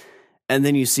bet. And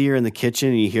then you see her in the kitchen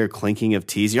and you hear clinking of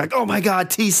teas. You're like, oh my God,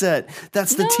 tea set.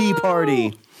 That's the tea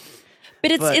party.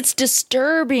 But it's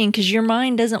disturbing because your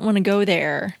mind doesn't want to go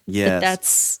there. Yeah.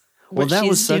 That's what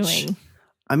she's doing.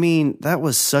 I mean, that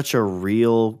was such a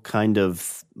real kind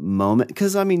of moment.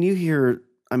 Because, I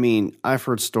mean, I've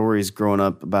heard stories growing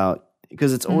up about,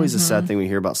 because it's always a sad thing when you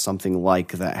hear about something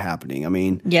like that happening. I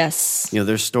mean, yes,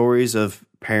 there's stories of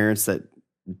parents that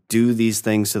do these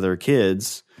things to their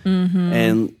kids,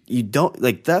 and you don't,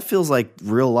 like, that feels like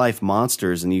real life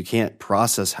monsters, and you can't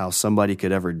process how somebody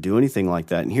could ever do anything like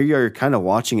that. And here you are kind of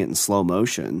watching it in slow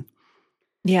motion.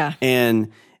 Yeah.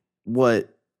 And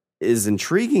what is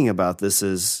intriguing about this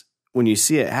is when you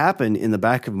see it happen, in the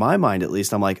back of my mind, at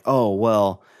least, I'm like, oh,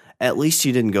 well, at least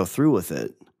she didn't go through with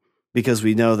it, because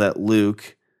we know that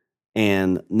Luke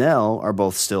and Nell are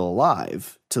both still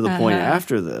alive to the point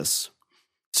after this.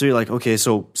 So you're like, okay,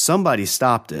 so somebody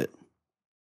stopped it.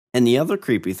 And the other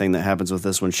creepy thing that happens with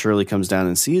this, when Shirley comes down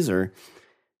and sees her,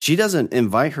 she doesn't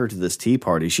invite her to this tea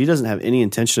party. She doesn't have any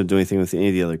intention of doing anything with any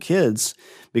of the other kids,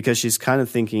 because she's kind of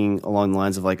thinking along the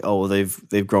lines of like, oh, well,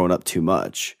 they've grown up too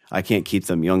much. I can't keep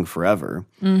them young forever.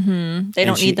 Mm-hmm. They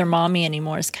don't need their mommy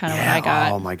anymore is kind of what I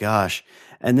got. Oh my gosh.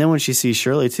 And then when she sees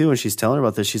Shirley too, and she's telling her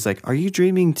about this, she's like, are you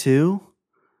dreaming too?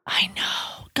 I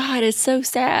know. God, it's so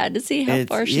sad to see how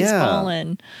far she's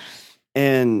fallen.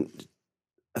 And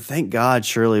thank God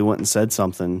Shirley went and said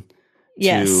something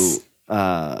to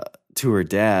her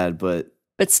dad, but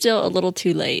still a little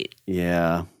too late.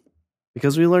 Yeah.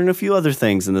 Because we learned a few other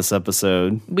things in this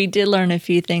episode. We did learn a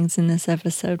few things in this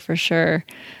episode for sure.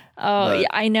 Oh, yeah,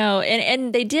 I know.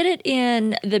 And they did it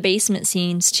in the basement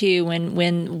scenes too,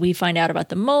 when we find out about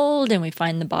the mold and we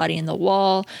find the body in the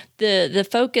wall. The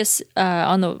focus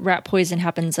on the rat poison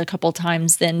happens a couple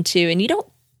times then too. And you don't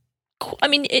I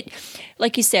mean, it,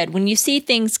 like you said, when you see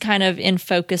things kind of in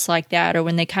focus like that, or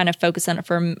when they kind of focus on it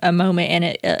for a moment and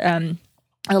it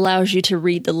allows you to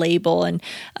read the label and,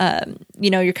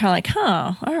 you're kind of like,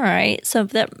 huh, all right. So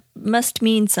that must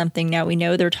mean something. Now we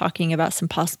know they're talking about some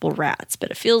possible rats,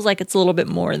 but it feels like it's a little bit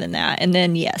more than that. And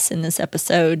then, yes, in this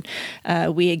episode,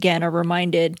 we again are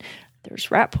reminded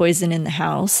there's rat poison in the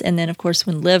house. And then, of course,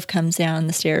 when Liv comes down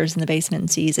the stairs in the basement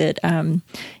and sees it,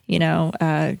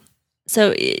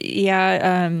 so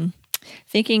yeah,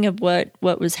 thinking of what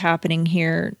was happening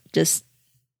here just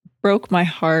broke my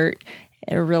heart,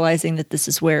 realizing that this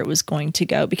is where it was going to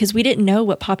go, because we didn't know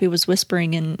what Poppy was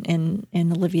whispering in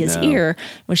Olivia's ear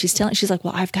when she's like,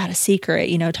 well, I've got a secret,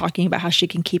 talking about how she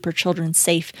can keep her children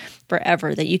safe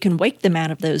forever, that you can wake them out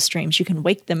of those dreams. You can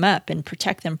wake them up and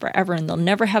protect them forever, and they'll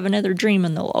never have another dream,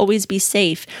 and they'll always be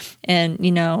safe. And,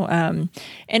 and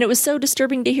it was so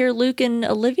disturbing to hear Luke and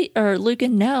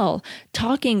Nell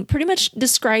talking, pretty much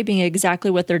describing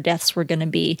exactly what their deaths were going to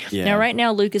be. Yeah. Now, right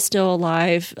now, Luke is still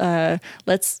alive.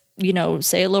 Let's,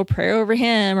 say a little prayer over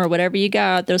him or whatever you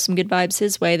got, throw some good vibes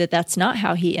his way, that's not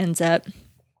how he ends up.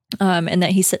 And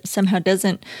that he somehow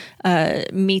doesn't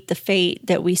meet the fate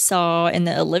that we saw and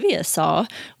that Olivia saw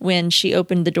when she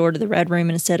opened the door to the Red Room,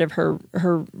 and instead of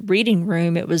her reading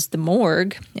room, it was the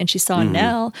morgue, and she saw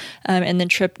Nell, and then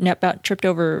tripped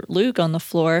over Luke on the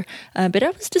floor. But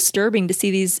it was disturbing to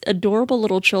see these adorable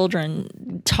little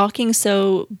children talking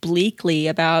so bleakly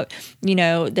about,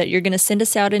 that you're going to send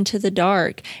us out into the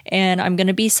dark, and I'm going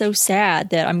to be so sad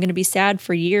that I'm going to be sad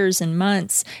for years and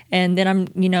months, and then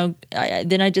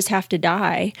then I just have to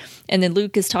die. And then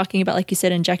Luke is talking about, like you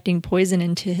said, injecting poison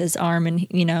into his arm, and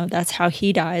that's how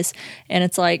he dies. And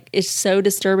it's like, it's so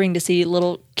disturbing to see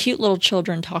cute little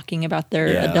children talking about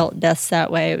their adult deaths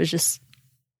that way. It was just,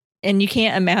 and you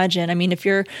can't imagine. I mean,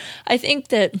 I think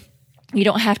that you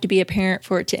don't have to be a parent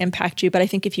for it to impact you, but I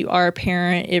think if you are a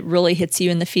parent, it really hits you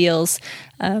in the feels.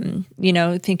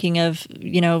 Thinking of,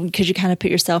 because you kind of put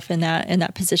yourself in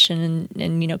that position,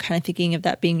 and kind of thinking of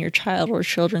that being your child or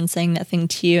children saying that thing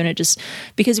to you, and it just,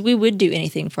 because we would do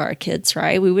anything for our kids,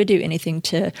 right? We would do anything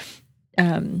to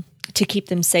keep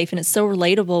them safe. And it's so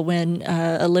relatable when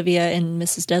Olivia and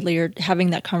Mrs. Dudley are having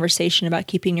that conversation about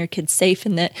keeping your kids safe,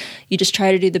 and that you just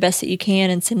try to do the best that you can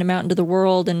and send them out into the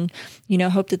world and,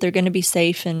 hope that they're going to be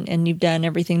safe, and you've done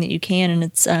everything that you can. And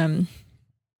it's,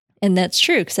 and that's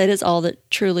true, because that is all that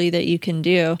truly that you can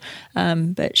do.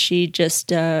 But she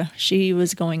just, she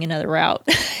was going another route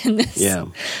in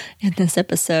this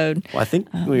episode. Well, I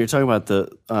think when you're talking about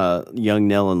the young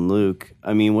Nell and Luke,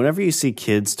 I mean, whenever you see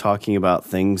kids talking about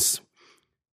things,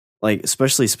 like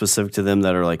especially specific to them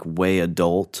that are like way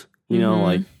adult,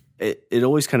 like it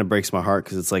always kind of breaks my heart,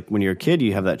 because it's like when you're a kid,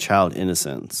 you have that child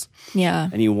innocence. Yeah.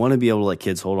 And you want to be able to let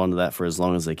kids hold on to that for as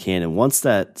long as they can. And once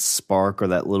that spark or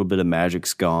that little bit of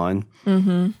magic's gone,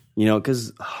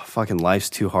 because fucking life's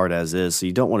too hard as is. So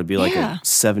you don't want to be like a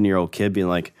 7-year-old kid being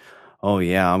like, oh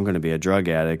yeah, I'm going to be a drug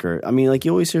addict. Or, I mean, like you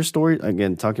always hear stories,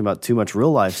 again, talking about too much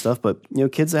real life stuff, but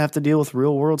kids that have to deal with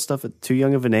real world stuff at too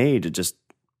young of an age, it just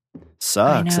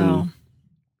sucks.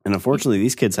 And unfortunately,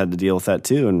 these kids had to deal with that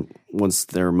too. And once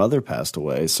their mother passed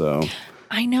away, so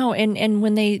I know. And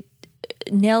when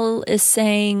Nell is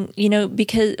saying,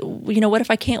 because, what if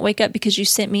I can't wake up because you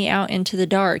sent me out into the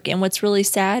dark? And what's really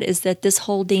sad is that this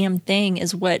whole damn thing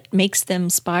is what makes them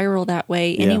spiral that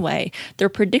way anyway. They're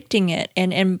predicting it.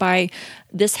 And by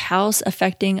this house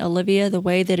affecting Olivia the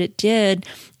way that it did,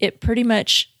 it pretty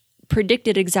much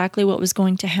predicted exactly what was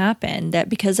going to happen, that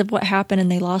because of what happened and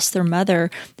they lost their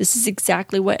mother, this is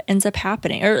exactly what ends up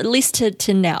happening, or at least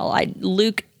to Nell.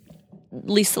 Luke, at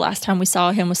least the last time we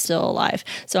saw him, was still alive.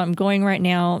 So I'm going right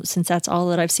now, since that's all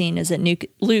that I've seen, is that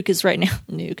Luke is right now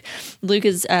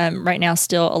right now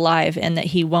still alive, and that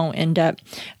he won't end up,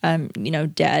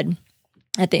 dead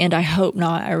at the end. I hope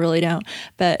not. I really don't,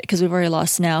 but because we've already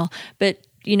lost Nell. But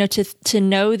to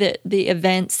know that the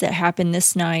events that happened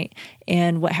this night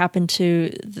and what happened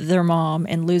to their mom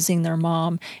and losing their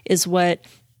mom is what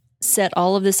set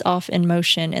all of this off in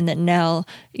motion, and that Nell,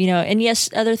 and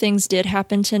yes, other things did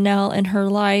happen to Nell in her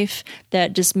life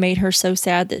that just made her so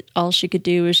sad that all she could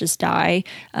do was just die.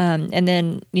 And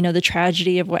then, the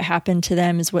tragedy of what happened to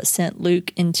them is what sent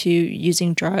Luke into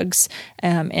using drugs,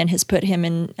 and has put him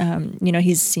in,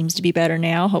 he seems to be better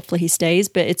now. Hopefully he stays,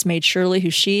 but it's made Shirley who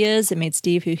she is. It made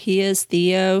Steve who he is,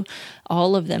 Theo,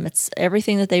 all of them. It's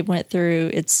everything that they went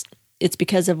through. It's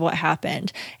because of what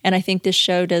happened. And I think this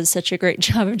show does such a great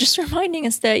job of just reminding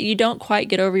us that you don't quite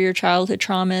get over your childhood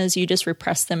traumas. You just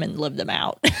repress them and live them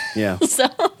out. Yeah.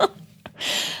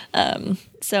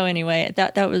 So anyway,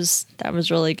 that was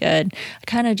really good. I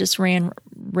kind of just ran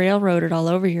railroaded all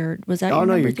over your. Was that? Oh your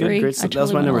no, number you're three? good. Great. I So that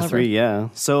was my totally went number all 3. over. Yeah.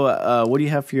 So what do you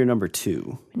have for your number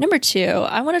 2? Number 2,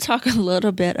 I want to talk a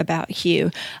little bit about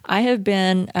Hugh. I have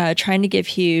been trying to give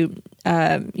Hugh,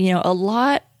 a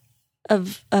lot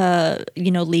of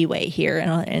leeway here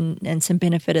and some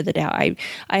benefit of the doubt.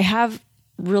 I have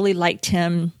really liked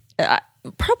him.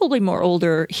 Probably more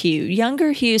older Hugh.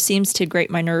 Younger Hugh seems to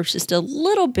grate my nerves just a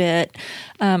little bit.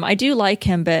 I do like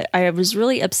him, but I was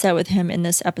really upset with him in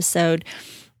this episode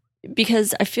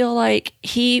because I feel like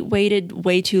he waited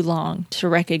way too long to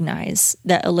recognize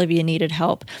that Olivia needed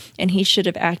help, and he should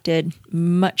have acted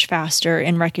much faster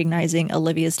in recognizing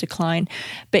Olivia's decline.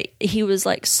 But he was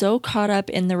like so caught up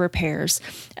in the repairs,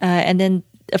 and then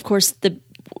of course the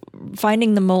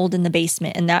finding the mold in the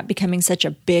basement and that becoming such a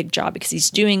big job because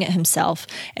he's doing it himself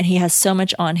and he has so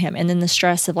much on him. And then the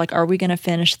stress of like, are we going to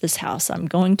finish this house? I'm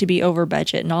going to be over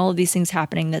budget and all of these things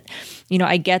happening that,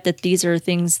 I get that these are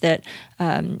things that,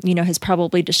 has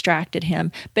probably distracted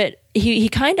him, but he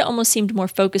kind of almost seemed more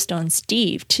focused on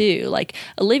Steve too. Like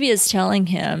Olivia's telling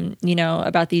him,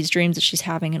 about these dreams that she's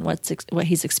having and what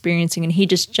he's experiencing. And he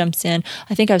just jumps in.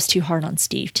 I think I was too hard on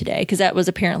Steve today because that was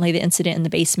apparently the incident in the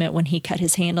basement when he cut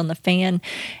his hand on the fan.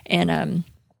 And,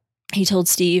 he told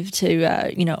Steve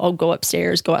to, go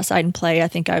upstairs, go outside and play. I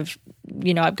think I've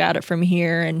got it from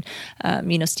here.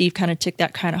 And, Steve kind of took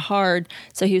that kind of hard.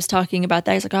 So he was talking about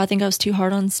that. He's like, I think I was too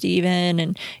hard on Steven.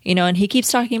 And, and he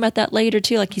keeps talking about that later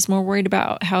too. Like he's more worried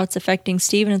about how it's affecting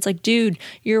Steven. It's like, dude,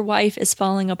 your wife is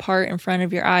falling apart in front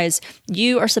of your eyes.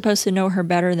 You are supposed to know her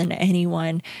better than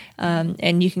anyone.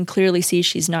 And you can clearly see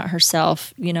she's not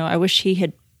herself. I wish he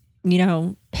had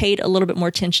paid a little bit more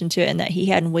attention to it and that he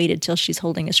hadn't waited till she's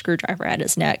holding a screwdriver at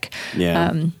his neck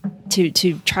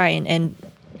to try and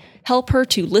help her,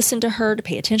 to listen to her, to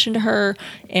pay attention to her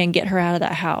and get her out of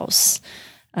that house.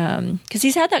 Because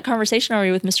he's had that conversation already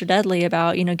with Mr. Dudley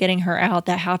about, getting her out.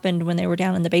 That happened when they were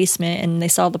down in the basement and they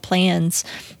saw the plans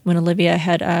when Olivia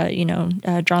had,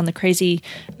 drawn the crazy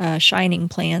shining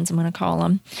plans, I'm going to call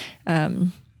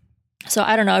them. So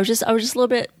I don't know. I was just a little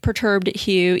bit perturbed at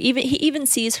Hugh. He even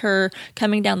sees her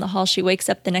coming down the hall. She wakes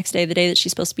up the next day, the day that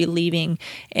she's supposed to be leaving,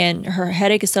 and her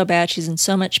headache is so bad. She's in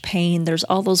so much pain. There's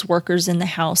all those workers in the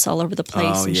house all over the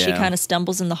place. Oh, and she kind of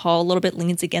stumbles in the hall a little bit,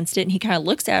 leans against it, and he kind of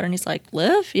looks at her and he's like,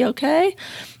 Liv, you okay?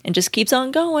 And just keeps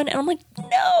on going. And I'm like,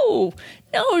 no,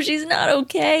 she's not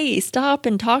okay. Stop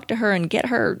and talk to her and get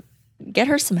her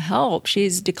some help.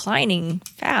 She's declining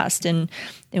fast. And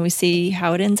we see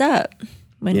how it ends up.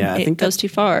 When I think goes too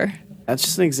far. That's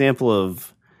just an example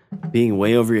of being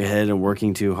way over your head and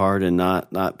working too hard and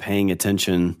not paying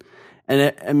attention.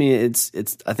 And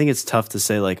I think it's tough to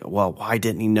say like, well, why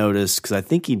didn't he notice? Because I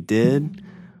think he did.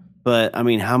 But I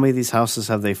mean, how many of these houses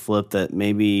have they flipped that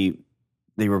maybe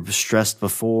they were stressed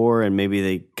before and maybe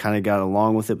they kind of got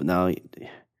along with it, but now,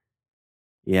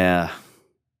 yeah.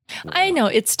 I know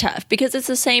it's tough because it's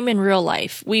the same in real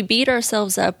life. We beat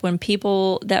ourselves up when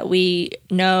people that we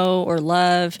know or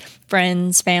love,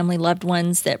 friends, family, loved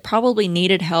ones that probably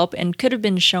needed help and could have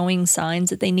been showing signs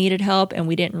that they needed help and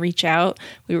we didn't reach out.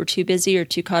 We were too busy or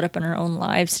too caught up in our own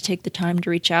lives to take the time to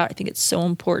reach out. I think it's so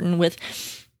important with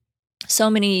so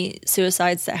many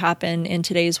suicides that happen in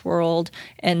today's world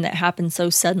and that happen so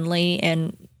suddenly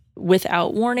and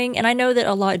without warning. And I know that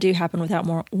a lot do happen without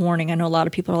warning. I know a lot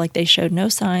of people are like, they showed no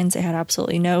signs. They had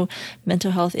absolutely no mental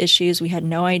health issues. We had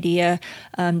no idea.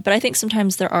 But I think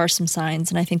sometimes there are some signs.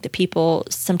 And I think that people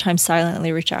sometimes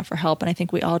silently reach out for help. And I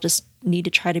think we all just need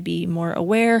to try to be more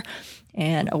aware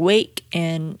and awake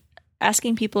and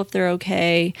asking people if they're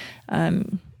okay,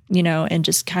 and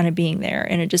just kind of being there.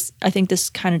 And I think this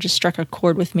kind of just struck a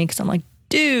chord with me because I'm like,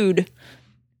 dude,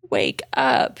 wake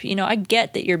up. I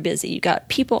get that you're busy. You've got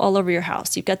people all over your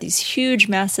house. You've got these huge,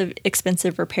 massive,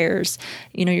 expensive repairs.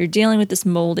 You're dealing with this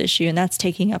mold issue and that's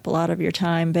taking up a lot of your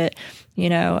time. But,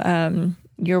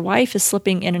 your wife is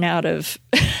slipping in and out of,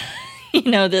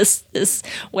 this,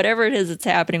 whatever it is that's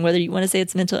happening, whether you want to say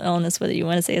it's mental illness, whether you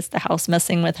want to say it's the house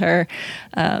messing with her.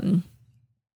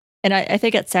 And I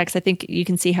think it's sex. I think you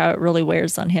can see how it really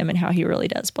wears on him and how he really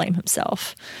does blame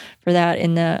himself for that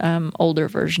in the older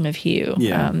version of Hugh,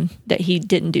 that he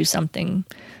didn't do something.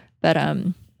 But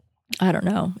I don't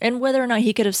know. And whether or not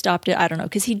he could have stopped it, I don't know.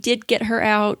 Because he did get her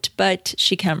out, but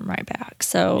she came right back.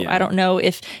 So I don't know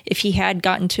if he had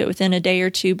gotten to it within a day or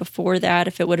two before that,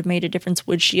 if it would have made a difference.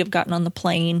 Would she have gotten on the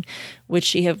plane? Would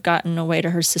she have gotten away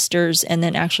to her sister's and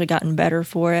then actually gotten better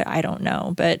for it? I don't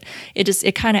know. But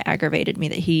it kind of aggravated me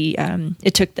that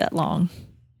it took that long.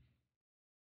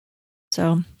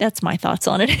 So that's my thoughts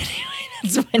on it anyway.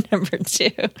 That's my number 2.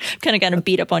 Kind of got to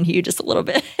beat up on Hugh just a little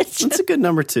bit. That's a good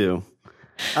number 2.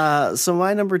 So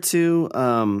my number 2,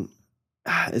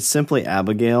 it's simply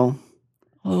Abigail.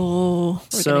 Oh,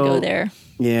 we're going to go there.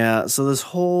 Yeah, so this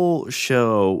whole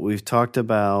show, we've talked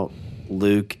about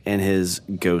Luke and his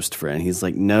ghost friend. He's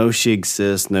like, no, she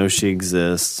exists. No, she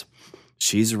exists.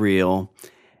 She's real.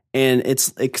 And it's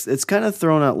kind of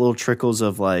thrown out little trickles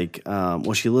of like,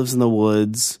 well, she lives in the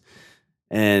woods.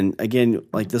 And again,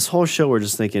 like this whole show, we're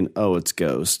just thinking, oh, it's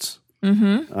ghosts.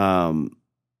 Mm-hmm.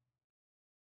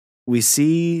 We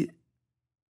see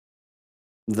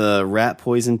the rat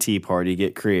poison tea party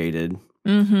get created.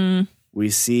 Mm-hmm. We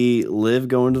see Liv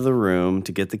go into the room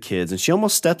to get the kids, and she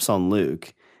almost steps on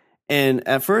Luke. And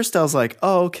at first I was like,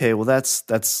 oh, okay, well, that's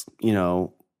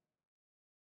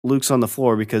Luke's on the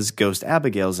floor because Ghost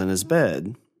Abigail's in his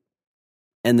bed.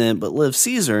 And then, but Liv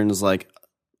sees her and is like,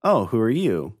 oh, who are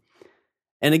you?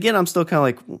 And again, I'm still kind of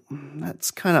like,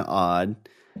 that's kind of odd.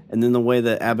 And then the way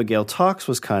that Abigail talks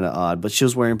was kind of odd, but she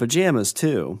was wearing pajamas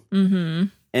too. Mm-hmm.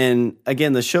 And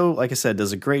again, the show, like I said,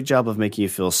 does a great job of making you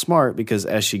feel smart because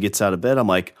as she gets out of bed, I'm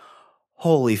like,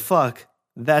 holy fuck,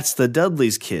 that's the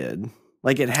Dudley's kid.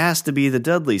 Like, it has to be the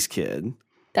Dudley's kid.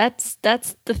 That's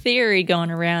the theory going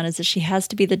around, is that she has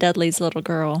to be the Dudley's little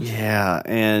girl. Yeah,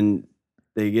 and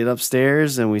they get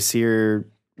upstairs and we see her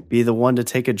be the one to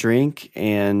take a drink,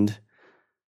 and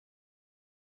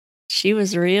she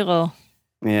was real.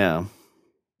 Yeah.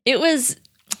 It was,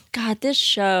 God, this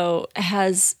show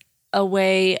has a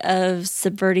way of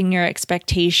subverting your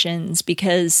expectations,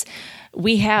 because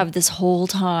we have this whole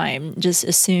time just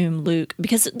assume Luke,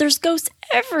 because there's ghosts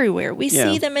everywhere. We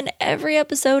see them in every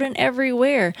episode and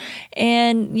everywhere.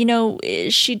 And, you know,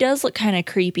 she does look kind of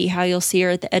creepy, how you'll see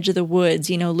her at the edge of the woods.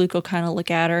 You know, Luke will kind of look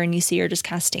at her and you see her just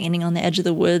kind of standing on the edge of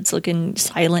the woods looking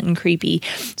silent and creepy.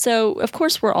 So, of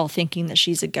course, we're all thinking that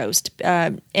she's a ghost.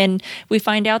 And we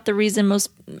find out the reason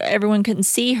everyone couldn't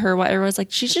see her, why everyone's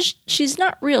like, she's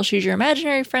not real. She's your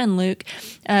imaginary friend, Luke,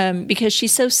 because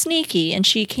she's so sneaky and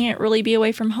she can't really be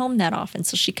away from home that often.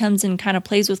 So she comes and kind of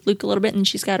plays with Luke a little bit, and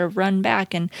she's got to run back,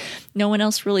 and no one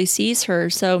else really sees her.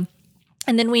 So,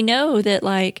 and then we know that,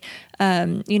 like,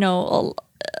 you know,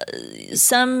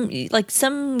 some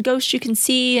ghosts you can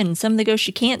see and some of the ghosts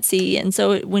you can't see. And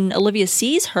so when Olivia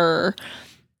sees her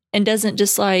and doesn't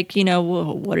just like, you know,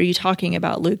 well, what are you talking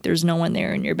about, Luke? There's no one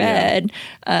there in your bed.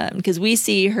 Because we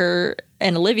see her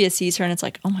and Olivia sees her and it's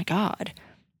like, oh my God,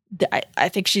 I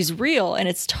think she's real, and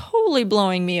it's totally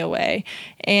blowing me away.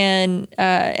 And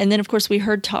then, of course, we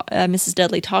heard Mrs.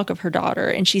 Dudley talk of her daughter,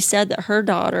 and she said that her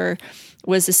daughter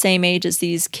was the same age as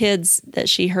these kids that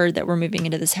she heard that were moving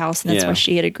into this house, and that's why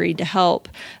she had agreed to help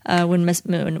when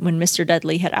Mr.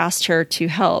 Dudley had asked her to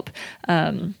help.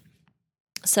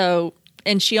 So,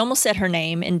 and she almost said her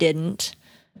name and didn't.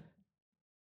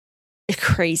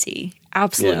 Crazy,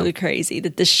 absolutely crazy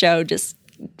that this show just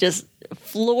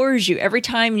floors you every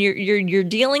time you're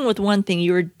dealing with one thing.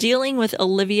 You are dealing with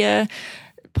Olivia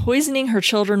poisoning her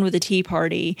children with a tea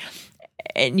party,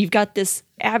 and you've got this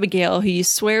Abigail who you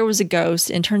swear was a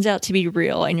ghost and turns out to be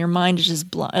real, and your mind is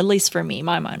just blown. At least for me,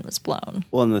 my mind was blown.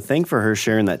 Well, and the thing for her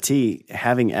sharing that tea,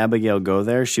 having Abigail go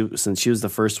there, since she was the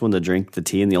first one to drink the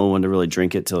tea and the only one to really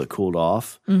drink it till it cooled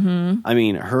off. Mm-hmm. I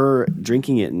mean, her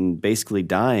drinking it and basically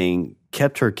dying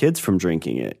kept her kids from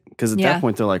drinking it. Because at that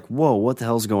point, they're like, whoa, what the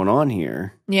hell's going on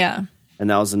here? Yeah.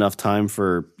 And that was enough time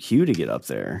for Hugh to get up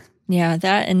there. Yeah,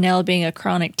 that and Nell being a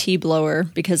chronic tea blower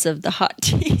because of the hot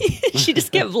tea. She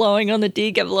just kept blowing on the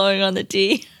tea,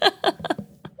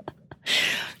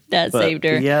 That saved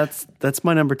her. Yeah, that's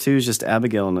my number 2 is just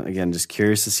Abigail. And again, just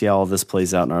curious to see how all this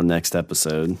plays out in our next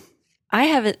episode. I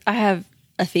have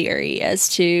a theory as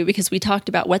to, because we talked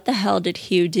about what the hell did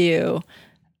Hugh do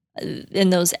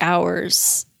in those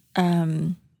hours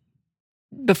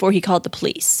before he called the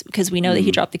police, because we know that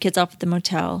he dropped the kids off at the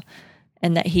motel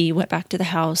and that he went back to the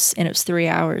house, and it was 3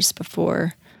 hours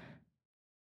before.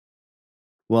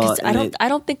 Well, I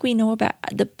don't think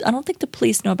the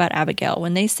police know about Abigail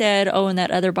when they said, "Oh, and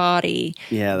that other body."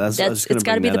 Yeah, it's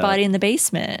got to be the body in the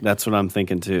basement. That's what I'm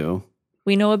thinking too.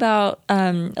 We know about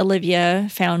Olivia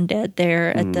found dead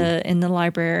there at in the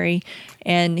library,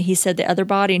 and he said the other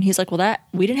body, and he's like, "Well,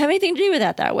 we didn't have anything to do with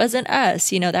that. That wasn't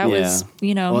us. You know, that was,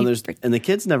 you know." Well, and the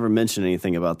kids never mentioned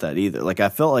anything about that either. Like, I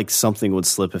felt like something would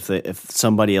slip if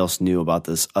somebody else knew about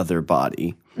this other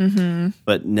body. Mm-hmm.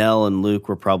 But Nell and Luke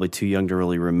were probably too young to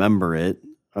really remember it,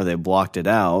 or they blocked it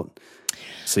out.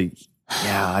 So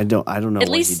yeah, I don't know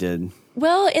what he did.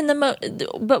 Well,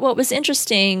 but what was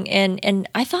interesting, and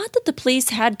I thought that the police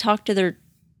had talked to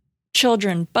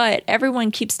children, but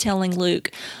everyone keeps telling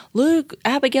Luke,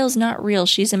 Abigail's not real.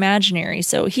 She's imaginary.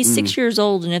 So he's 6 years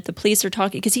old. And if the police are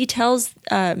talking, because he tells,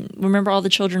 remember all the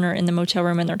children are in the motel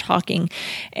room and they're talking.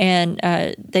 And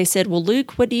they said, well,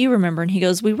 Luke, what do you remember? And he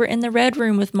goes, we were in the red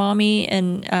room with Mommy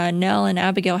and Nell and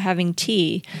Abigail having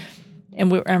tea.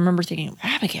 And I remember thinking,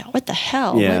 Abigail, what the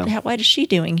hell? Yeah. What is she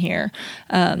doing here?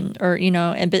 But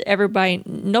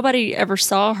nobody ever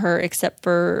saw her except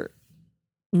for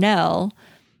Nell.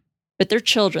 But they're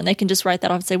children. They can just write that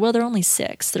off and say, well, they're only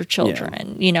 6. They're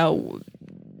children. Yeah.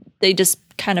 They just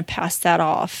kind of pass that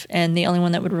off. And the only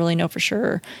one that would really know for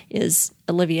sure is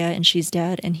Olivia, and she's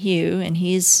dead, and Hugh, and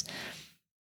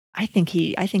I think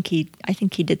he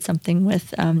did something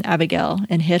with Abigail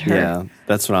and hit her. Yeah,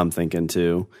 that's what I'm thinking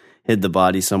too. Hid the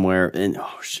body somewhere. And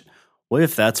what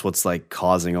if that's what's like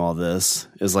causing all this?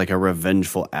 Is like a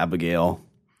revengeful Abigail.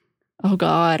 Oh,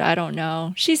 God, I don't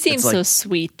know. She seems so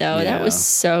sweet, though. Yeah. That was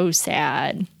so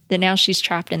sad that now she's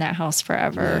trapped in that house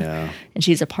forever. Yeah. And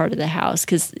she's a part of the house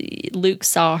because Luke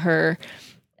saw her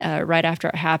right after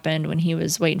it happened when he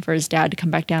was waiting for his dad to come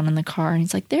back down in the car. And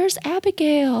he's like, there's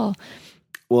Abigail.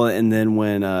 Well, and then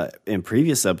when in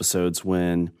previous episodes,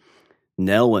 when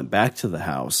Nell went back to the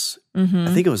house, I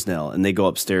think it was Nell, and they go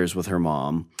upstairs with her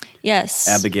mom. Yes.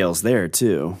 Abigail's there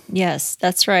too. Yes,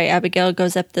 that's right. Abigail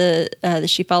goes up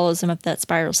she follows him up that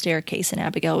spiral staircase, and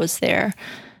Abigail was there.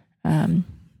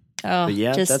 But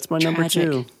yeah, that's my number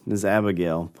 2 is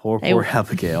Abigail. Poor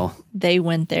Abigail. They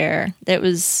went there. That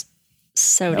was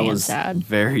so damn sad.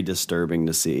 Very disturbing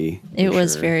to see. It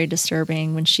was very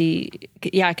disturbing when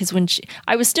because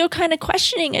I was still kind of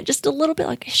questioning it just a little bit,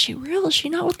 like, is she real? Is she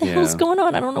not? What the hell's going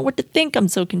on? I don't know what to think. I'm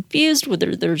so confused.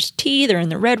 Whether there's tea, they're in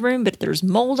the red room, but there's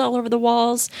mold all over the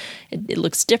walls. It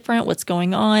looks different. What's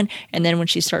going on? And then when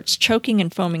she starts choking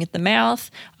and foaming at the mouth,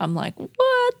 I'm like,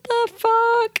 what the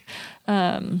fuck?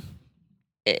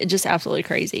 Just absolutely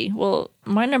crazy. Well,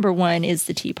 my number 1 is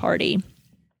the tea party.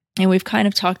 And we've kind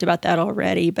of talked about that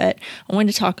already, but I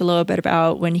wanted to talk a little bit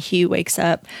about when Hugh wakes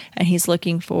up and he's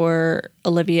looking for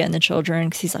Olivia and the children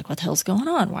because he's like, what the hell's going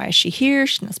on? Why is she here?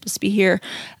 She's not supposed to be here.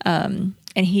 And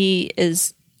he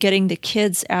is getting the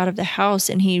kids out of the house,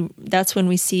 and that's when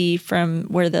we see from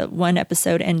where the one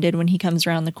episode ended, when he comes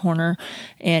around the corner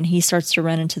and he starts to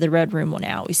run into the red room. Well,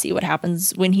 now we see what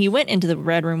happens when he went into the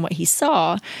red room, what he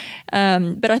saw.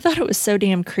 But I thought it was so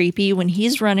damn creepy when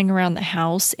he's running around the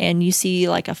house and you see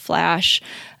like a flash,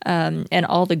 and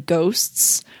all the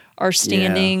ghosts are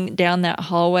standing down that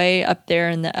hallway up there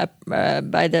in the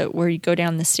by the where you go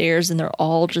down the stairs, and they're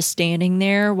all just standing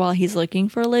there while he's looking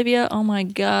for Olivia. Oh my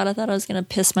God, I thought I was going to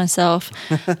piss myself.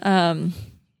 It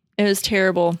was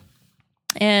terrible.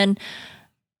 And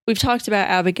we've talked about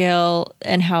Abigail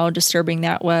and how disturbing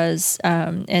that was,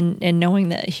 and knowing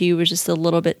that he was just a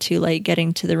little bit too late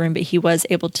getting to the room, but he was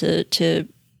able to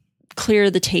clear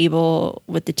the table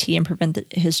with the tea and prevent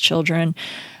his children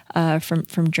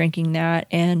from drinking that.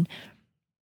 And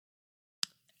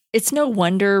it's no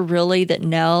wonder really that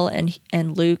Nell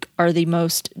and Luke are the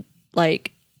most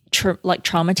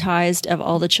traumatized of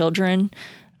all the children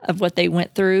of what they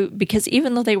went through, because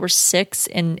even though they were 6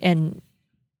 and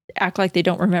act like they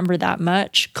don't remember that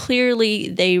much,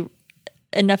 clearly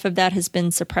enough of that has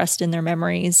been suppressed in their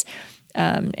memories.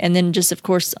 And then just, of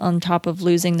course, on top of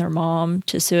losing their mom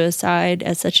to suicide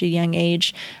at such a young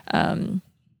age,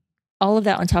 all of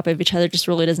that on top of each other just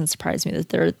really doesn't surprise me that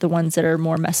they're the ones that are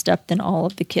more messed up than all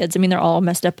of the kids. I mean, they're all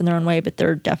messed up in their own way, but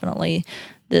they're definitely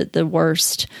the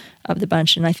worst of the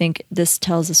bunch. And I think this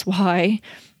tells us why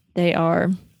they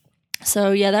are.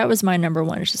 So yeah, that was my number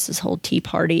 1. It's just this whole tea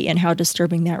party and how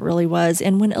disturbing that really was.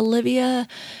 And when Olivia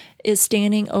is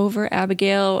standing over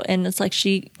Abigail, and it's like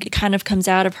she kind of comes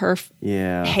out of her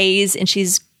haze, and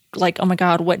she's like, oh my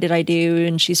God, what did I do?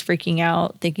 And she's freaking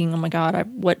out, thinking, oh my God,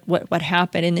 what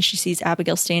happened? And then she sees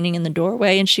Abigail standing in the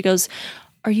doorway, and she goes,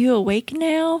 are you awake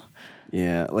now?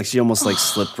 Yeah, like she almost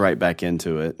slipped right back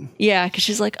into it. Yeah, because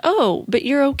she's like, oh, but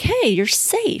you're okay. You're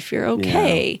safe. You're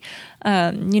okay.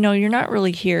 Yeah. You're not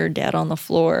really here dead on the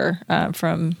floor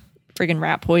from friggin'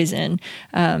 rat poison.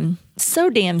 So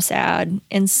damn sad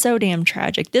and so damn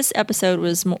tragic. This episode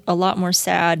was a lot more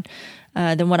sad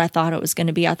than what I thought it was going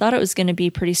to be. I thought it was going to be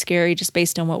pretty scary just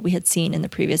based on what we had seen in the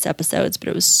previous episodes, but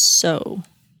it was so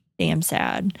damn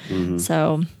sad. Mm-hmm.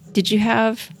 So did you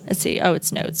have, let's see,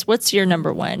 it's notes. What's your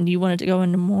number 1? You wanted to go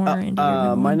into more?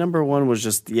 My number 1 was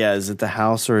just, is it the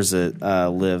house or is it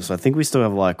Liv? So I think we still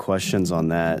have a lot of questions on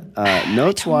that.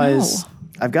 Notes-wise,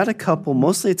 I've got a couple.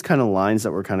 Mostly it's kind of lines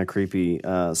that were kind of creepy.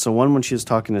 So one, when she was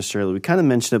talking to Shirley, we kind of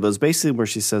mentioned it, but it was basically where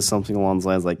she says something along the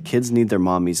lines like, kids need their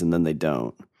mommies and then they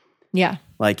don't. Yeah,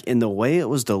 Like in the way it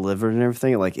was delivered and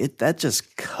everything, like that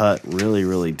just cut really,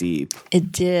 really deep.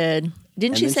 it did.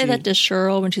 Didn't she then say that to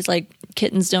Cheryl when she's like,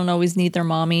 kittens don't always need their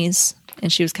mommies?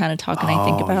 And she was kind of talking, I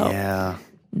think, about Yeah.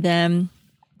 them.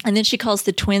 And then she calls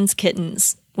the twins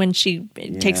kittens when she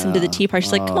takes them to the tea party.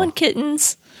 She's like, come on,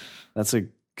 kittens. That's a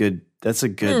good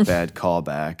bad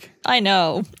callback. I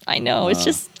know. It's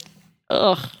just,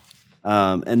 ugh.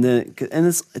 And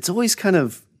it's always kind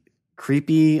of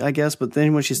creepy, I guess. But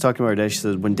then when she's talking about her dad, she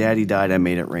says, "When Daddy died, I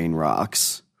made it rain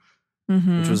rocks,"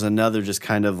 which was another just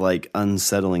kind of like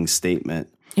unsettling statement.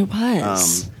 It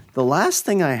was. The last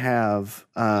thing I have,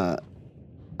 I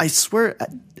swear,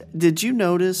 did you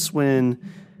notice when?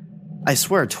 I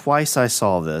swear, twice I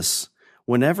saw this.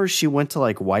 Whenever she went to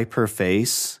like wipe her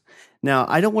face. Now,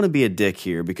 I don't want to be a dick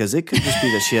here because it could just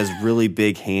be that she has really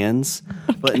big hands.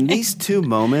 But in these two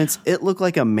moments, it looked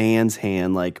like a man's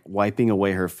hand, like wiping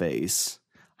away her face.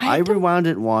 I rewound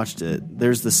it and watched it.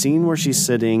 There's the scene where she's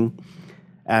sitting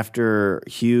after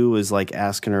Hugh is like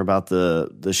asking her about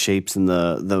the shapes in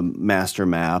the master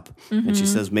map. And she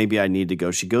says, maybe I need to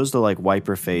go. She goes to like wipe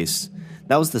her face.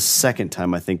 That was the second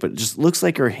time, I think. But it just looks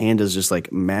like her hand is just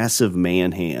like massive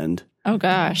man hand. Oh,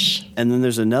 gosh. And then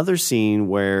there's another scene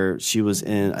where she was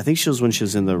in, I think she was when she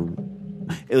was in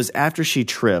it was after she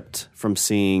tripped from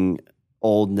seeing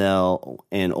old Nell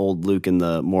and old Luke in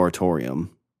the moratorium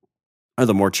or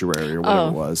the mortuary or whatever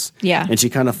it was. Yeah. And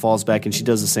she kind of falls back and she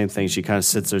does the same thing. She kind of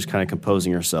sits there, kind of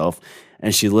composing herself,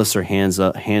 and she lifts her hand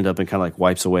up and kind of like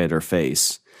wipes away at her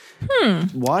face.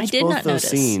 Watch both those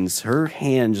scenes. Her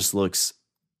hand just looks.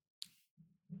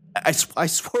 I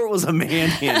swear it was a man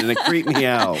hand, and it creeped me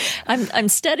out. I'm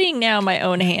studying now my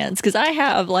own hands because I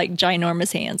have like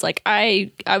ginormous hands. Like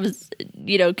I was,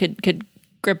 could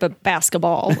grip a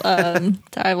basketball. I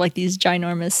have like these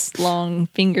ginormous long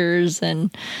fingers, and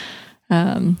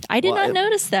I did not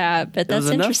notice that, but that's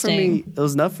interesting. It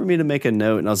was enough for me to make a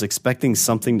note, and I was expecting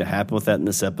something to happen with that in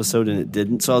this episode, and it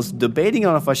didn't. So I was debating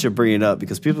on if I should bring it up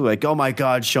because people were like, "Oh my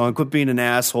God, Sean, quit being an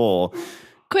asshole."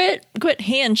 Quit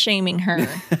hand shaming her.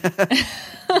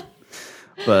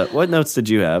 But what notes did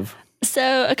you have?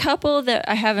 So a couple that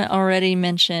I haven't already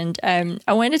mentioned. I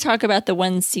wanted to talk about the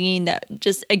one scene that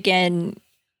just, again,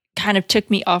 kind of took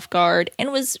me off guard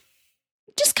and was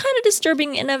just kind of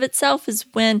disturbing in of itself is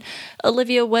when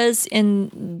Olivia was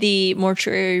in the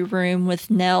mortuary room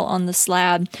with Nell on the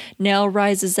slab. Nell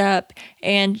rises up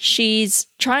and she's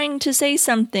trying to say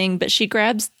something, but she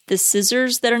grabs the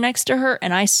scissors that are next to her,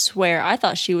 and I swear I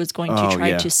thought she was going to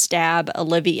try to stab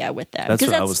Olivia with them. That's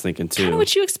what I was thinking too. Kind of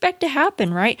what you expect to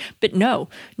happen, right? But no,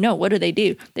 what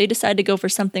do? They decide to go for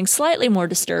something slightly more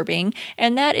disturbing,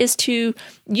 and that is to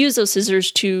use those scissors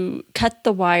to cut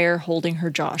the wire holding her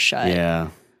jaw shut. Yeah.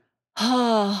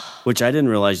 Which I didn't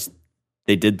realize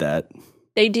they did that.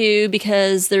 They do,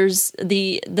 because there's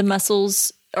the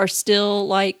muscles are still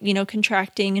like,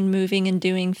 contracting and moving and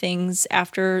doing things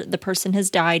after the person has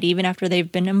died, even after they've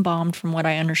been embalmed, from what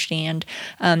I understand.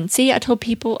 See, I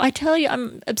tell you,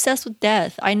 I'm obsessed with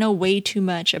death. I know way too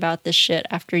much about this shit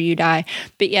after you die.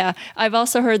 But yeah, I've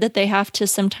also heard that they have to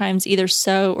sometimes either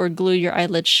sew or glue your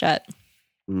eyelids shut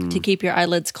to keep your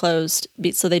eyelids closed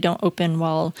so they don't open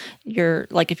while you're,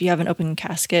 like, if you have an open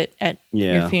casket at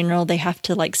your funeral, they have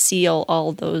to like seal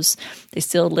all those, they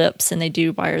seal lips and they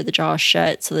do wire the jaw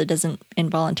shut so that it doesn't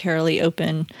involuntarily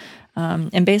open,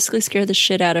 and basically scare the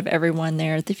shit out of everyone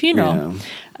there at the funeral.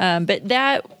 But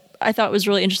that I thought was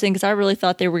really interesting because I really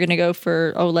thought they were going to go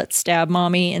for, let's stab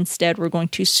mommy. Instead, we're going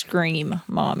to scream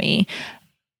mommy.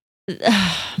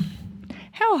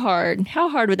 How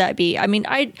hard would that be? I mean,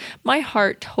 my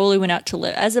heart totally went out to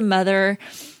Liv as a mother,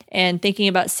 and thinking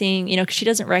about seeing, because she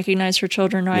doesn't recognize her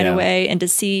children right away, and to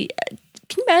see,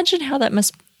 can you imagine how that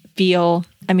must feel?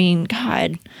 I mean,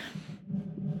 God,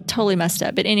 totally messed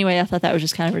up. But anyway, I thought that was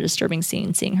just kind of a disturbing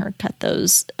scene, seeing her cut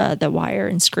the wire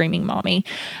and screaming mommy.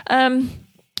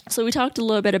 So we talked a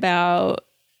little bit about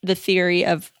the theory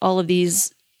of all of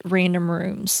these random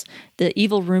rooms. The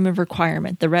evil room of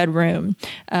requirement, the red room,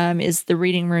 is the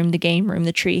reading room, the game room,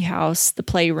 the tree house, the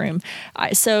playroom.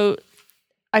 So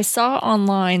I saw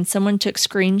online someone took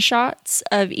screenshots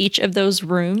of each of those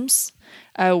rooms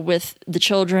with the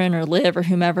children or Liv or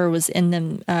whomever was in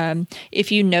them.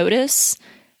 If you notice,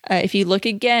 if you look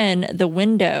again, the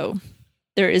window,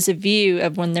 there is a view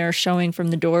of when they're showing from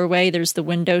the doorway. There's the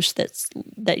window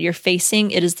that you're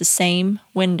facing. It is the same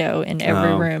window in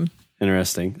every room.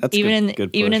 Interesting. That's even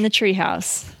good in the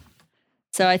treehouse.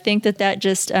 So I think that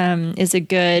just is a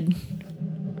good,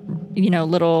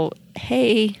 little,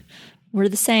 hey, we're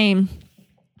the same.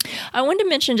 I wanted to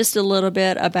mention just a little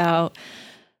bit about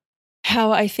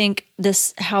how I think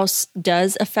this house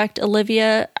does affect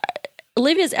Olivia.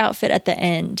 Olivia's outfit at the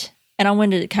end, and I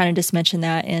wanted to kind of just mention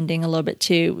that ending a little bit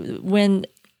too. When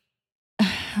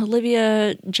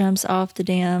Olivia jumps off the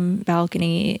damn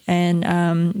balcony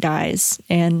and dies,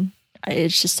 and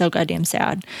it's just so goddamn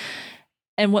sad.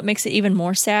 And what makes it even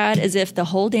more sad is if the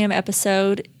whole damn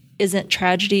episode isn't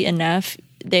tragedy enough,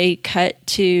 they cut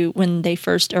to when they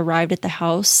first arrived at the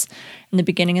house in the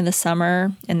beginning of the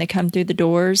summer and they come through the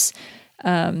doors.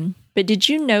 But did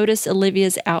you notice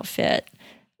Olivia's outfit?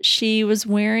 She was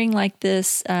wearing like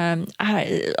this,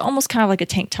 almost kind of like a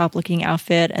tank top looking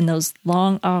outfit and those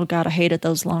long, oh God, I hated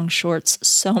those long shorts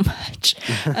so much.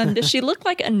 Does she look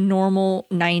like a normal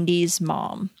 90s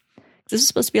mom? This is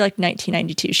supposed to be like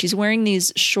 1992. She's wearing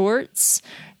these shorts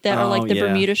that are like the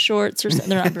Bermuda shorts or something.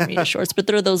 They're not Bermuda shorts, but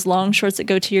they're those long shorts that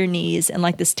go to your knees and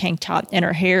like this tank top. And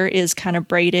her hair is kind of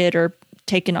braided or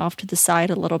taken off to the side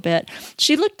a little bit.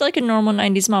 She looked like a normal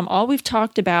 90s mom. All we've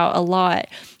talked about a lot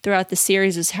throughout the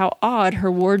series is how odd her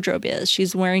wardrobe is.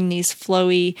 She's wearing these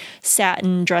flowy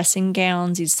satin dressing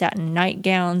gowns, these satin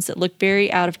nightgowns that look very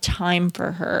out of time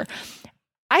for her.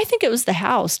 I think it was the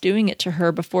house doing it to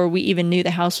her before we even knew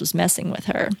the house was messing with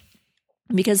her,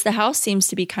 because the house seems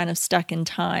to be kind of stuck in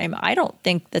time. I don't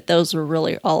think that those were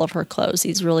really all of her clothes,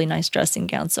 these really nice dressing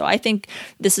gowns. So I think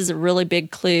this is a really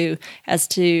big clue as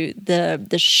to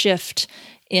the shift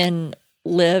in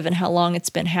Liv and how long it's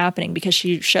been happening, because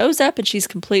she shows up and she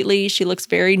looks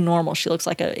very normal. She looks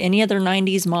like any other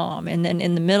 90s mom. And then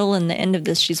in the middle and the end of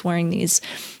this, she's wearing these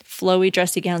flowy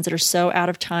dressy gowns that are so out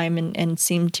of time and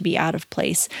seem to be out of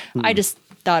place. I just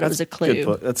thought it was a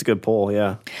clue. That's a good pull,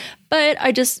 yeah. But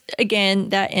again,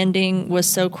 that ending was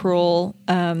so cruel.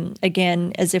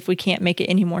 Again, as if we can't make it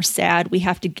any more sad, we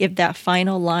have to give that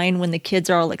final line when the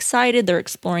kids are all excited. They're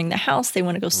exploring the house. They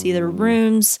want to go see their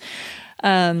rooms.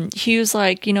 Hugh's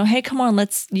like, hey, come on,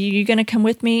 you going to come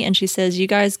with me? And she says, you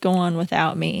guys go on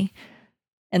without me.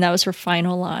 And that was her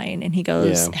final line. And he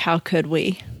goes, how could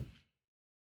we?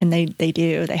 And they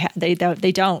do. They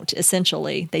don't,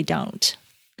 essentially. They don't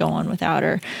go on without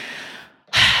her.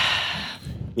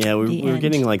 Yeah, we're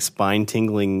getting like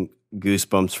spine-tingling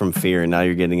goosebumps from fear, and now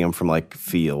you're getting them from like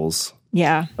feels.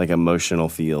 Yeah. Like emotional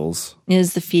feels. It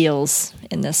is the feels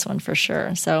in this one for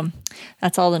sure. So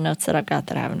that's all the notes that I've got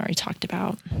that I haven't already talked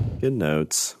about. Good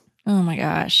notes. Oh my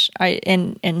gosh.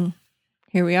 And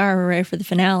here we are. We're ready for the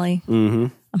finale. Mm-hmm.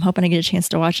 I'm hoping I get a chance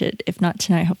to watch it. If not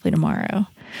tonight, hopefully tomorrow.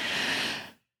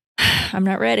 I'm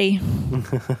not ready.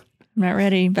 I'm not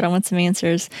ready, but I want some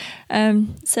answers.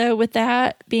 So with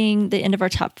that being the end of our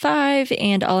top 5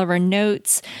 and all of our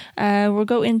notes, we'll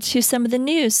go into some of the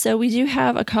news. So we do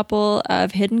have a couple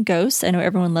of hidden ghosts. I know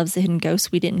everyone loves the hidden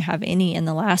ghosts. We didn't have any in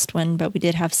the last one, but we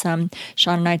did have some.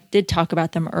 Sean and I did talk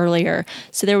about them earlier.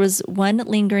 So there was one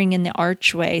lingering in the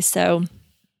archway. So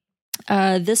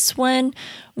this one,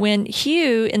 when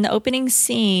Hugh, in the opening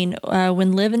scene,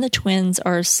 when Liv and the twins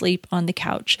are asleep on the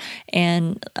couch,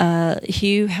 and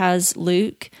Hugh has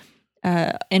Luke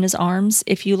in his arms,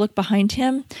 if you look behind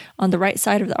him on the right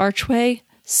side of the archway,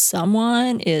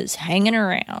 someone is hanging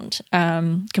around.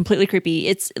 Completely creepy.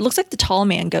 It looks like the tall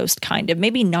man ghost, kind of.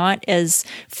 Maybe not as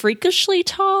freakishly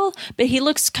tall, but he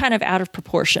looks kind of out of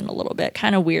proportion a little bit,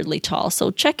 kind of weirdly tall.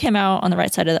 So check him out on the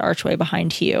right side of the archway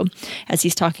behind Hugh as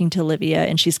he's talking to Olivia,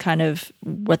 and she's kind of,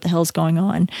 what the hell's going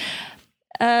on?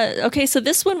 Okay, so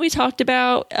this one we talked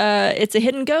about. It's a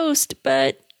hidden ghost,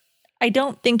 but I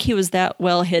don't think he was that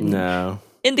well hidden. No.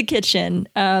 In the kitchen.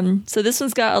 So this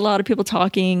one's got a lot of people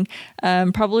talking,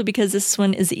 probably because this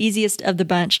one is the easiest of the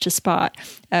bunch to spot.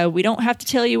 We don't have to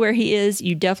tell you where he is.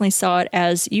 You definitely saw it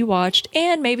as you watched,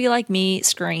 and maybe like me,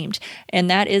 screamed. And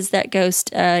that is that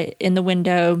ghost in the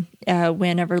window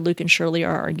whenever Luke and Shirley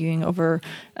are arguing over,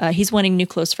 he's wanting new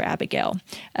clothes for Abigail.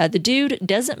 The dude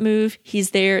doesn't move.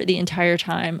 He's there the entire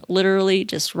time, literally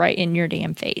just right in your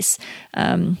damn face.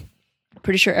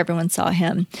 Pretty sure everyone saw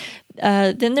him.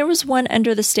 Then there was one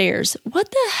under the stairs. What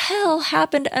the hell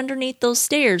happened underneath those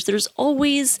stairs? There's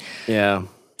always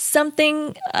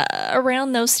something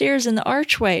around those stairs in the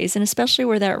archways, and especially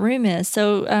where that room is.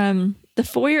 So the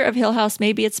foyer of Hill House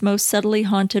may be its most subtly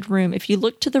haunted room. If you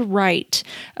look to the right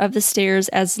of the stairs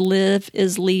as Liv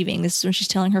is leaving, this is when she's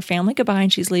telling her family goodbye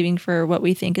and she's leaving for what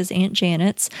we think is Aunt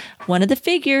Janet's, one of the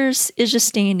figures is just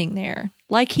standing there.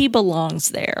 Like he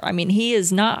belongs there. I mean, he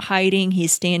is not hiding.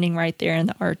 He's standing right there in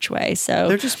the archway. So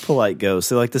they're just polite ghosts.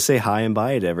 They like to say hi and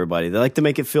bye to everybody. They like to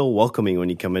make it feel welcoming when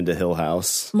you come into Hill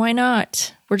House. Why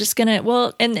not? We're just going to,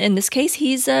 well, in this case,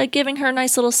 he's giving her a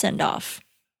nice little send-off.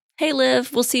 Hey,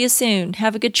 Liv, we'll see you soon.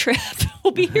 Have a good trip.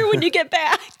 We'll be here when you get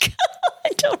back. I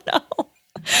don't know.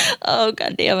 Oh,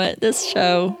 God damn it. This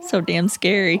show, so damn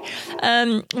scary.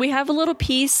 We have a little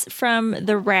piece from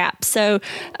The Wrap. So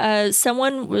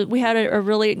we had a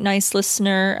really nice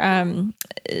listener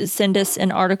send us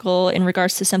an article in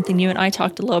regards to something you and I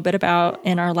talked a little bit about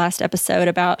in our last episode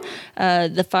about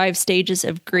the 5 stages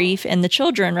of grief and the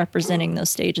children representing those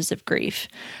stages of grief.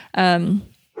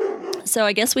 So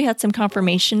I guess we had some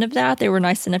confirmation of that. They were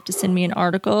nice enough to send me an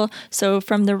article. So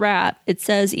from The Wrap, it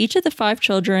says each of the 5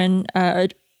 children,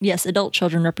 adult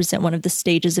children represent one of the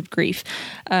stages of grief.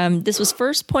 This was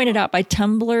first pointed out by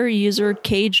Tumblr user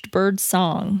Caged Bird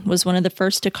Song, was one of the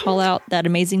first to call out that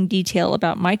amazing detail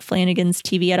about Mike Flanagan's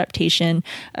TV adaptation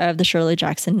of the Shirley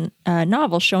Jackson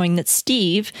novel, showing that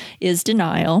Steve is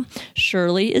denial,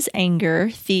 Shirley is anger,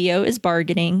 Theo is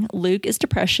bargaining, Luke is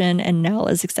depression, and Nell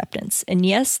is acceptance. And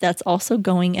yes, that's also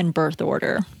going in birth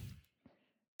order.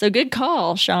 So good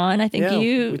call, Sean. I think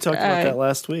we talked about that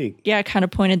last week. Yeah, kind of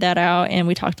pointed that out, and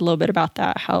we talked a little bit about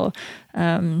that. How,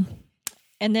 and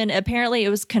then apparently it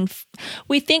was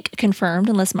we think confirmed,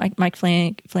 unless Mike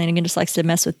Flanagan just likes to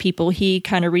mess with people. He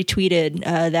kind of retweeted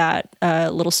that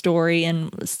little story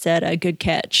and said a good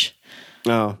catch.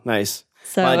 Oh, nice.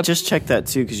 So I just checked that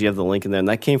too because you have the link in there, and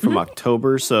that came from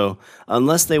October. So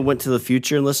unless they went to the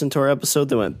future and listened to our episode,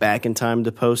 they went back in time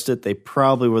to post it. They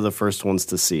probably were the first ones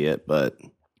to see it, but.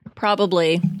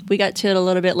 Probably. We got to it a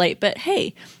little bit late, but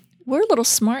hey, we're a little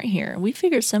smart here. We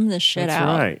figured some of this shit That's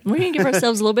out. Right. We're going to give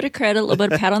ourselves a little bit of credit, a little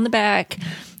bit of pat on the back,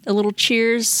 a little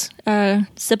cheers,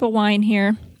 sip of wine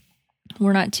here.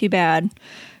 We're not too bad.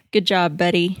 Good job,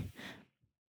 buddy.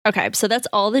 Okay, so that's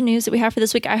all the news that we have for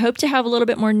this week. I hope to have a little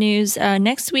bit more news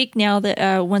next week now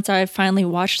that once I've finally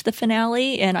watched the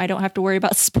finale and I don't have to worry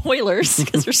about spoilers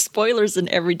because there's spoilers in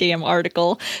every damn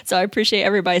article. So I appreciate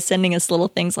everybody sending us little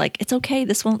things like, it's okay,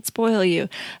 this won't spoil you.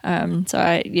 So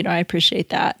I appreciate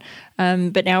that.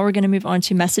 But now we're going to move on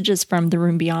to messages from the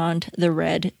room beyond the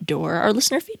red door, our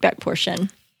listener feedback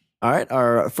portion. All right,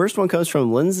 our first one comes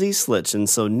from Lindsay Slitch, and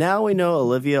so now we know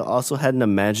Olivia also had an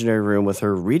imaginary room with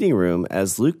her reading room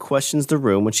as Luke questions the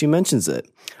room when she mentions it.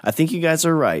 I think you guys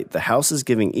are right. The house is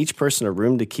giving each person a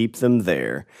room to keep them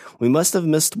there. We must have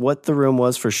missed what the room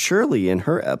was for Shirley in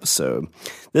her episode.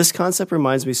 This concept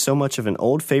reminds me so much of an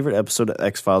old favorite episode of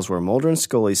X-Files where Mulder and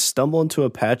Scully stumble into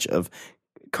a patch of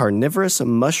carnivorous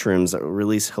mushrooms that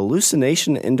release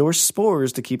hallucination indoor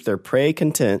spores to keep their prey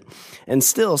content and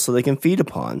still so they can feed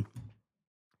upon.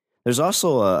 There's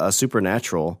also a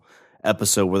Supernatural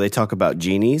episode where they talk about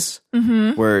genies,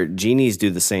 where genies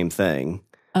do the same thing.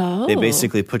 Oh. They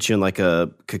basically put you in like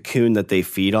a cocoon that they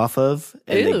feed off of,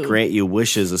 and they grant you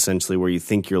wishes essentially where you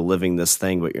think you're living this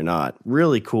thing, but you're not.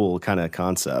 Really cool kind of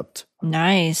concept.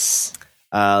 Nice.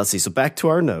 Let's see. So back to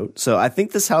our note. So I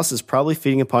think this house is probably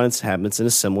feeding upon its habits in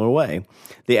a similar way.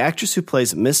 The actress who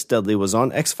plays Miss Dudley was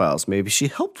on X-Files. Maybe she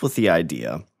helped with the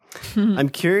idea. I'm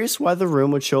curious why the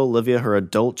room would show Olivia her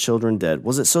adult children dead.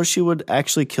 Was it so she would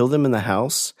actually kill them in the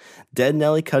house? Dead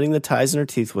Nellie cutting the ties in her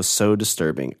teeth was so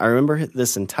disturbing. I remember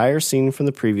this entire scene from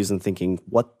the previews and thinking,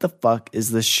 what the fuck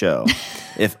is this show?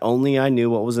 If only I knew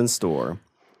what was in store.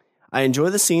 I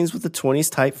enjoy the scenes with the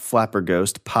 20s type flapper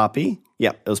ghost, Poppy.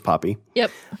 Yep, it was Poppy.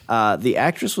 Yep. The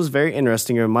actress was very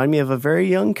interesting and reminded me of a very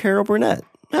young Carol Burnett.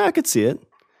 I could see it.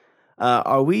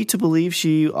 Are we to believe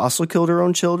she also killed her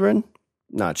own children?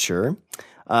 Not sure.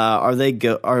 Are they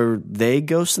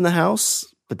ghosts in the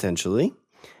house? Potentially.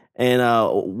 And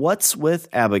what's with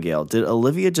Abigail? Did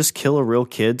Olivia just kill a real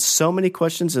kid? So many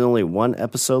questions and only one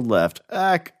episode left.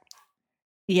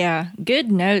 Yeah,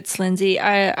 good notes, Lindsay.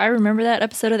 I remember that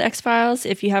episode of the X-Files.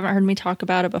 If you haven't heard me talk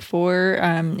about it before,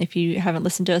 if you haven't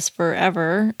listened to us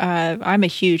forever, I'm a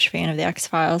huge fan of the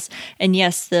X-Files. And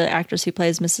yes, the actress who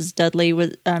plays Mrs. Dudley was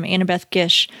Annabeth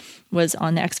Gish was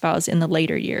on the X-Files in the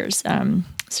later years. So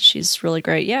she's really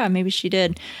great. Yeah, maybe she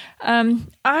did.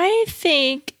 I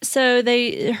think so.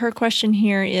 Her question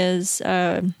here is,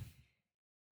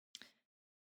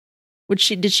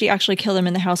 did she actually kill them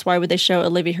in the house? Why would they show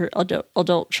Olivia her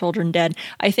adult children dead?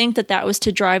 I think that was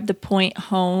to drive the point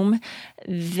home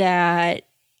that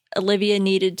Olivia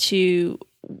needed to,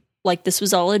 like, this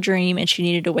was all a dream and she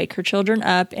needed to wake her children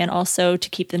up and also to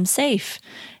keep them safe.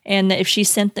 And that if she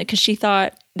sent that, because she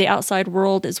thought the outside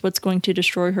world is what's going to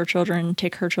destroy her children,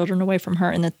 take her children away from her,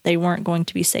 and that they weren't going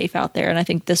to be safe out there. And I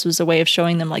think this was a way of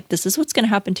showing them, like, this is what's going to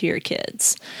happen to your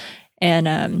kids. And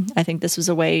I think this was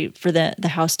a way for the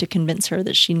house to convince her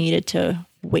that she needed to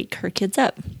wake her kids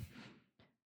up.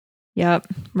 Yep,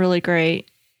 really great.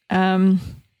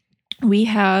 We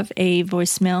have a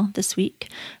voicemail this week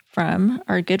from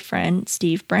our good friend,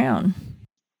 Steve Brown.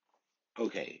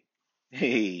 Okay.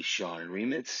 Hey, Sean and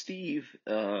Reem, it's Steve.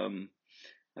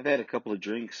 I I've had a couple of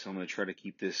drinks, so I'm going to try to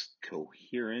keep this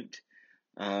coherent.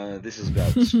 This is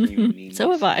about Screaming Mean So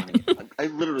have I. I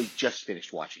literally just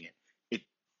finished watching it. It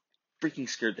freaking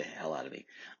scared the hell out of me.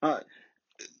 But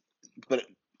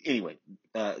anyway,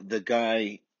 the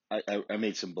guy, I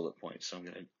made some bullet points, so I'm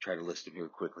going to try to list them here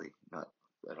quickly. I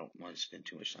don't want to spend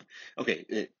too much time.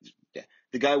 Okay, yeah.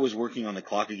 The guy was working on the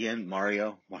clock again,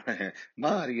 Mario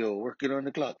working on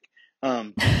the clock.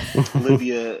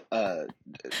 Olivia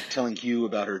telling Hugh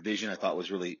about her vision, I thought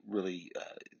was really, really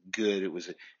good. It was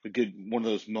a good one of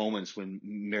those moments when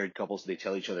married couples, they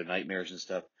tell each other nightmares and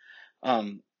stuff.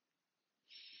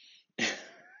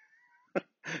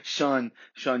 Sean,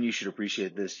 you should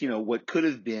appreciate this. You know, what could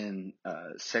have been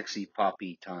sexy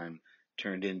poppy time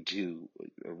turned into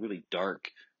a really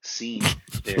dark scene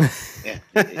there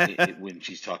when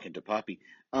she's talking to Poppy.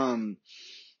 And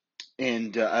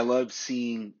I loved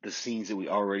seeing the scenes that we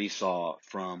already saw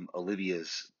from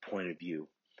Olivia's point of view.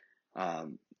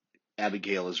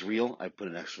 Abigail is real. I put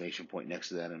an exclamation point next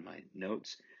to that in my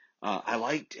notes. I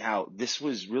liked how this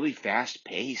was really fast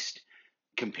paced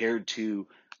compared to,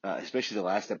 especially the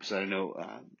last episode. I know,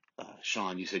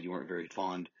 Sean, you said you weren't very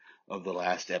fond of the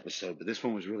last episode, but this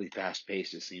one was really fast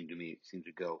paced. It seemed to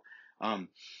go.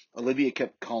 Olivia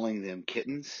kept calling them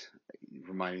kittens,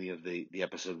 reminding me of the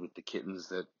episode with the kittens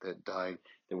that died.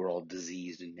 They were all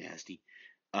diseased and nasty.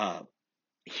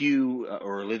 Hugh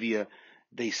or Olivia,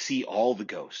 they see all the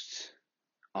ghosts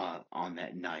on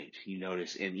that night, you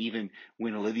notice. And even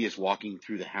when Olivia's walking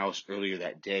through the house earlier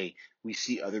that day, we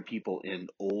see other people in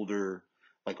older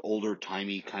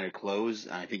timey kind of clothes.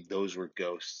 And I think those were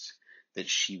ghosts that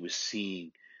she was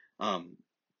seeing.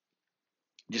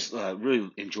 Just really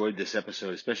enjoyed this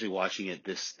episode, especially watching it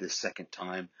this second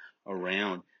time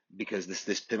around, because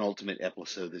this penultimate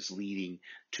episode is leading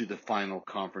to the final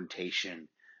confrontation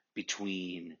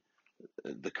between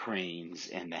the Cranes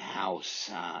and the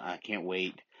house. I can't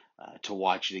wait to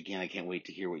watch it again. I can't wait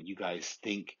to hear what you guys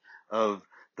think of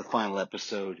the final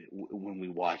episode when we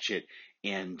watch it.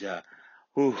 And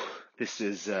this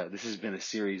has been a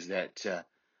series that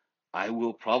I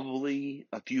will probably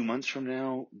a few months from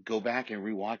now go back and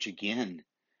rewatch again,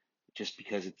 just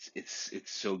because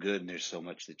it's so good and there's so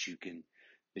much that you can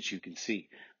see.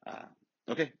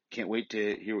 Okay, can't wait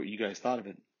to hear what you guys thought of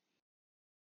it.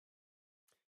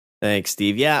 Thanks,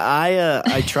 Steve. Yeah,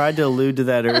 I tried to allude to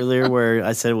that earlier where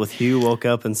I said with Hugh woke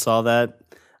up and saw that,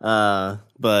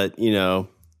 but you know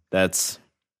that's.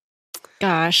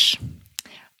 Gosh.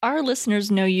 Our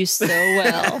listeners know you so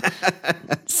well.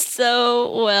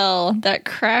 So well. That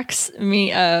cracks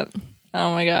me up.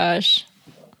 Oh my gosh.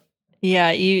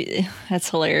 Yeah, that's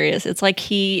hilarious. It's like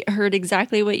he heard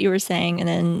exactly what you were saying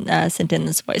and then sent in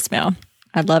this voicemail.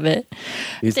 I love it.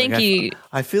 Thank you.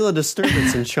 I feel a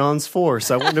disturbance in Sean's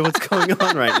force. I wonder what's going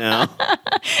on right now.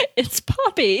 It's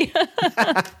Poppy.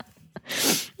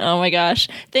 Oh my gosh.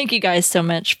 Thank you guys so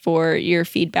much for your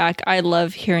feedback. I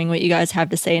love hearing what you guys have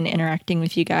to say and interacting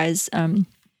with you guys on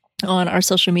our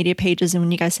social media pages. And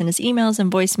when you guys send us emails and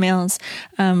voicemails,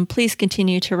 please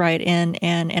continue to write in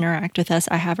and interact with us.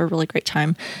 I have a really great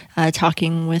time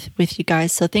talking with you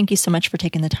guys. So thank you so much for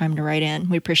taking the time to write in.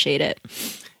 We appreciate it.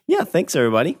 Yeah, thanks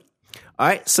everybody. All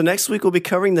right, so next week we'll be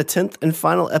covering the 10th and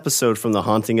final episode from The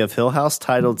Haunting of Hill House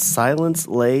titled Silence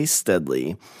Lay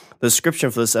Steadily. The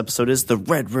description for this episode is the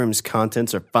Red Room's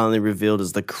contents are finally revealed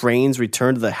as the Cranes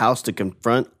return to the house to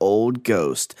confront Old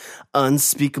Ghost.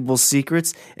 Unspeakable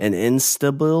secrets and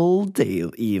unstable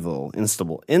evil. It's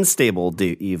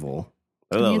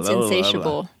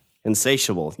insatiable.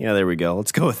 Insatiable. Yeah, there we go.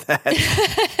 Let's go with that.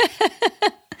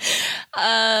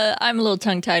 I'm a little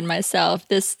tongue-tied myself.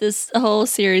 This whole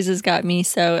series has got me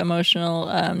so emotional.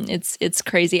 It's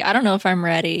crazy. I don't know if I'm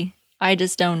ready. I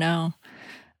just don't know.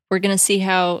 We're going to see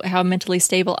how mentally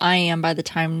stable I am by the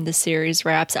time the series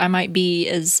wraps. I might be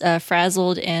as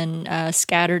frazzled and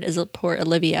scattered as poor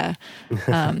Olivia.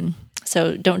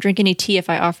 So don't drink any tea if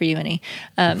I offer you any.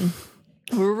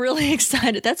 We're really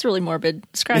excited. That's really morbid.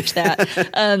 Scratch that.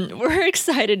 We're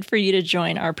excited for you to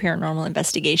join our paranormal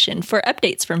investigation. For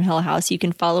updates from Hill House, you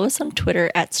can follow us on Twitter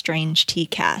at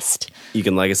StrangeTcast. You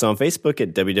can like us on Facebook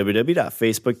at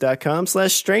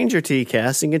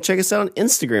www.facebook.com/StrangerTcast. And you can check us out on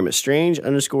Instagram at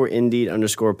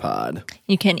strange_indeed_pod.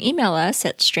 You can email us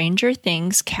at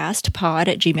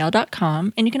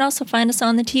strangerthingscastpod@gmail.com. And you can also find us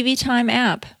on the TV Time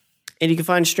app. And you can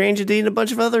find Strange Indeed and a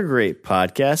bunch of other great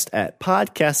podcasts at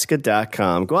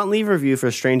podcastica.com. Go out and leave a review for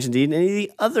Strange Indeed and any of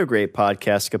the other great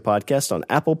Podcastica podcasts on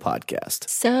Apple Podcasts.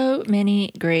 So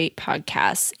many great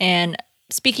podcasts. And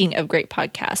speaking of great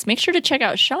podcasts, make sure to check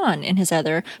out Sean and his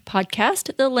other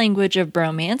podcast, The Language of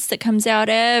Bromance, that comes out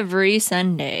every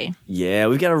Sunday. Yeah,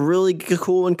 we've got a really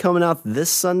cool one coming out this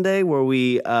Sunday where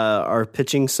we are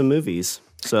pitching some movies.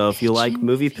 So if you like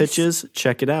movie pitches,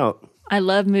 check it out. I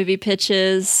love movie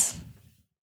pitches.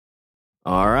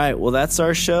 All right, well, that's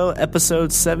our show,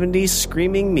 episode 70,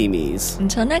 Screaming Mimes.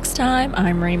 Until next time,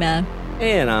 I'm Rima.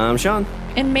 And I'm Sean.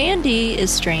 And Mandy is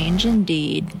strange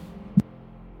indeed.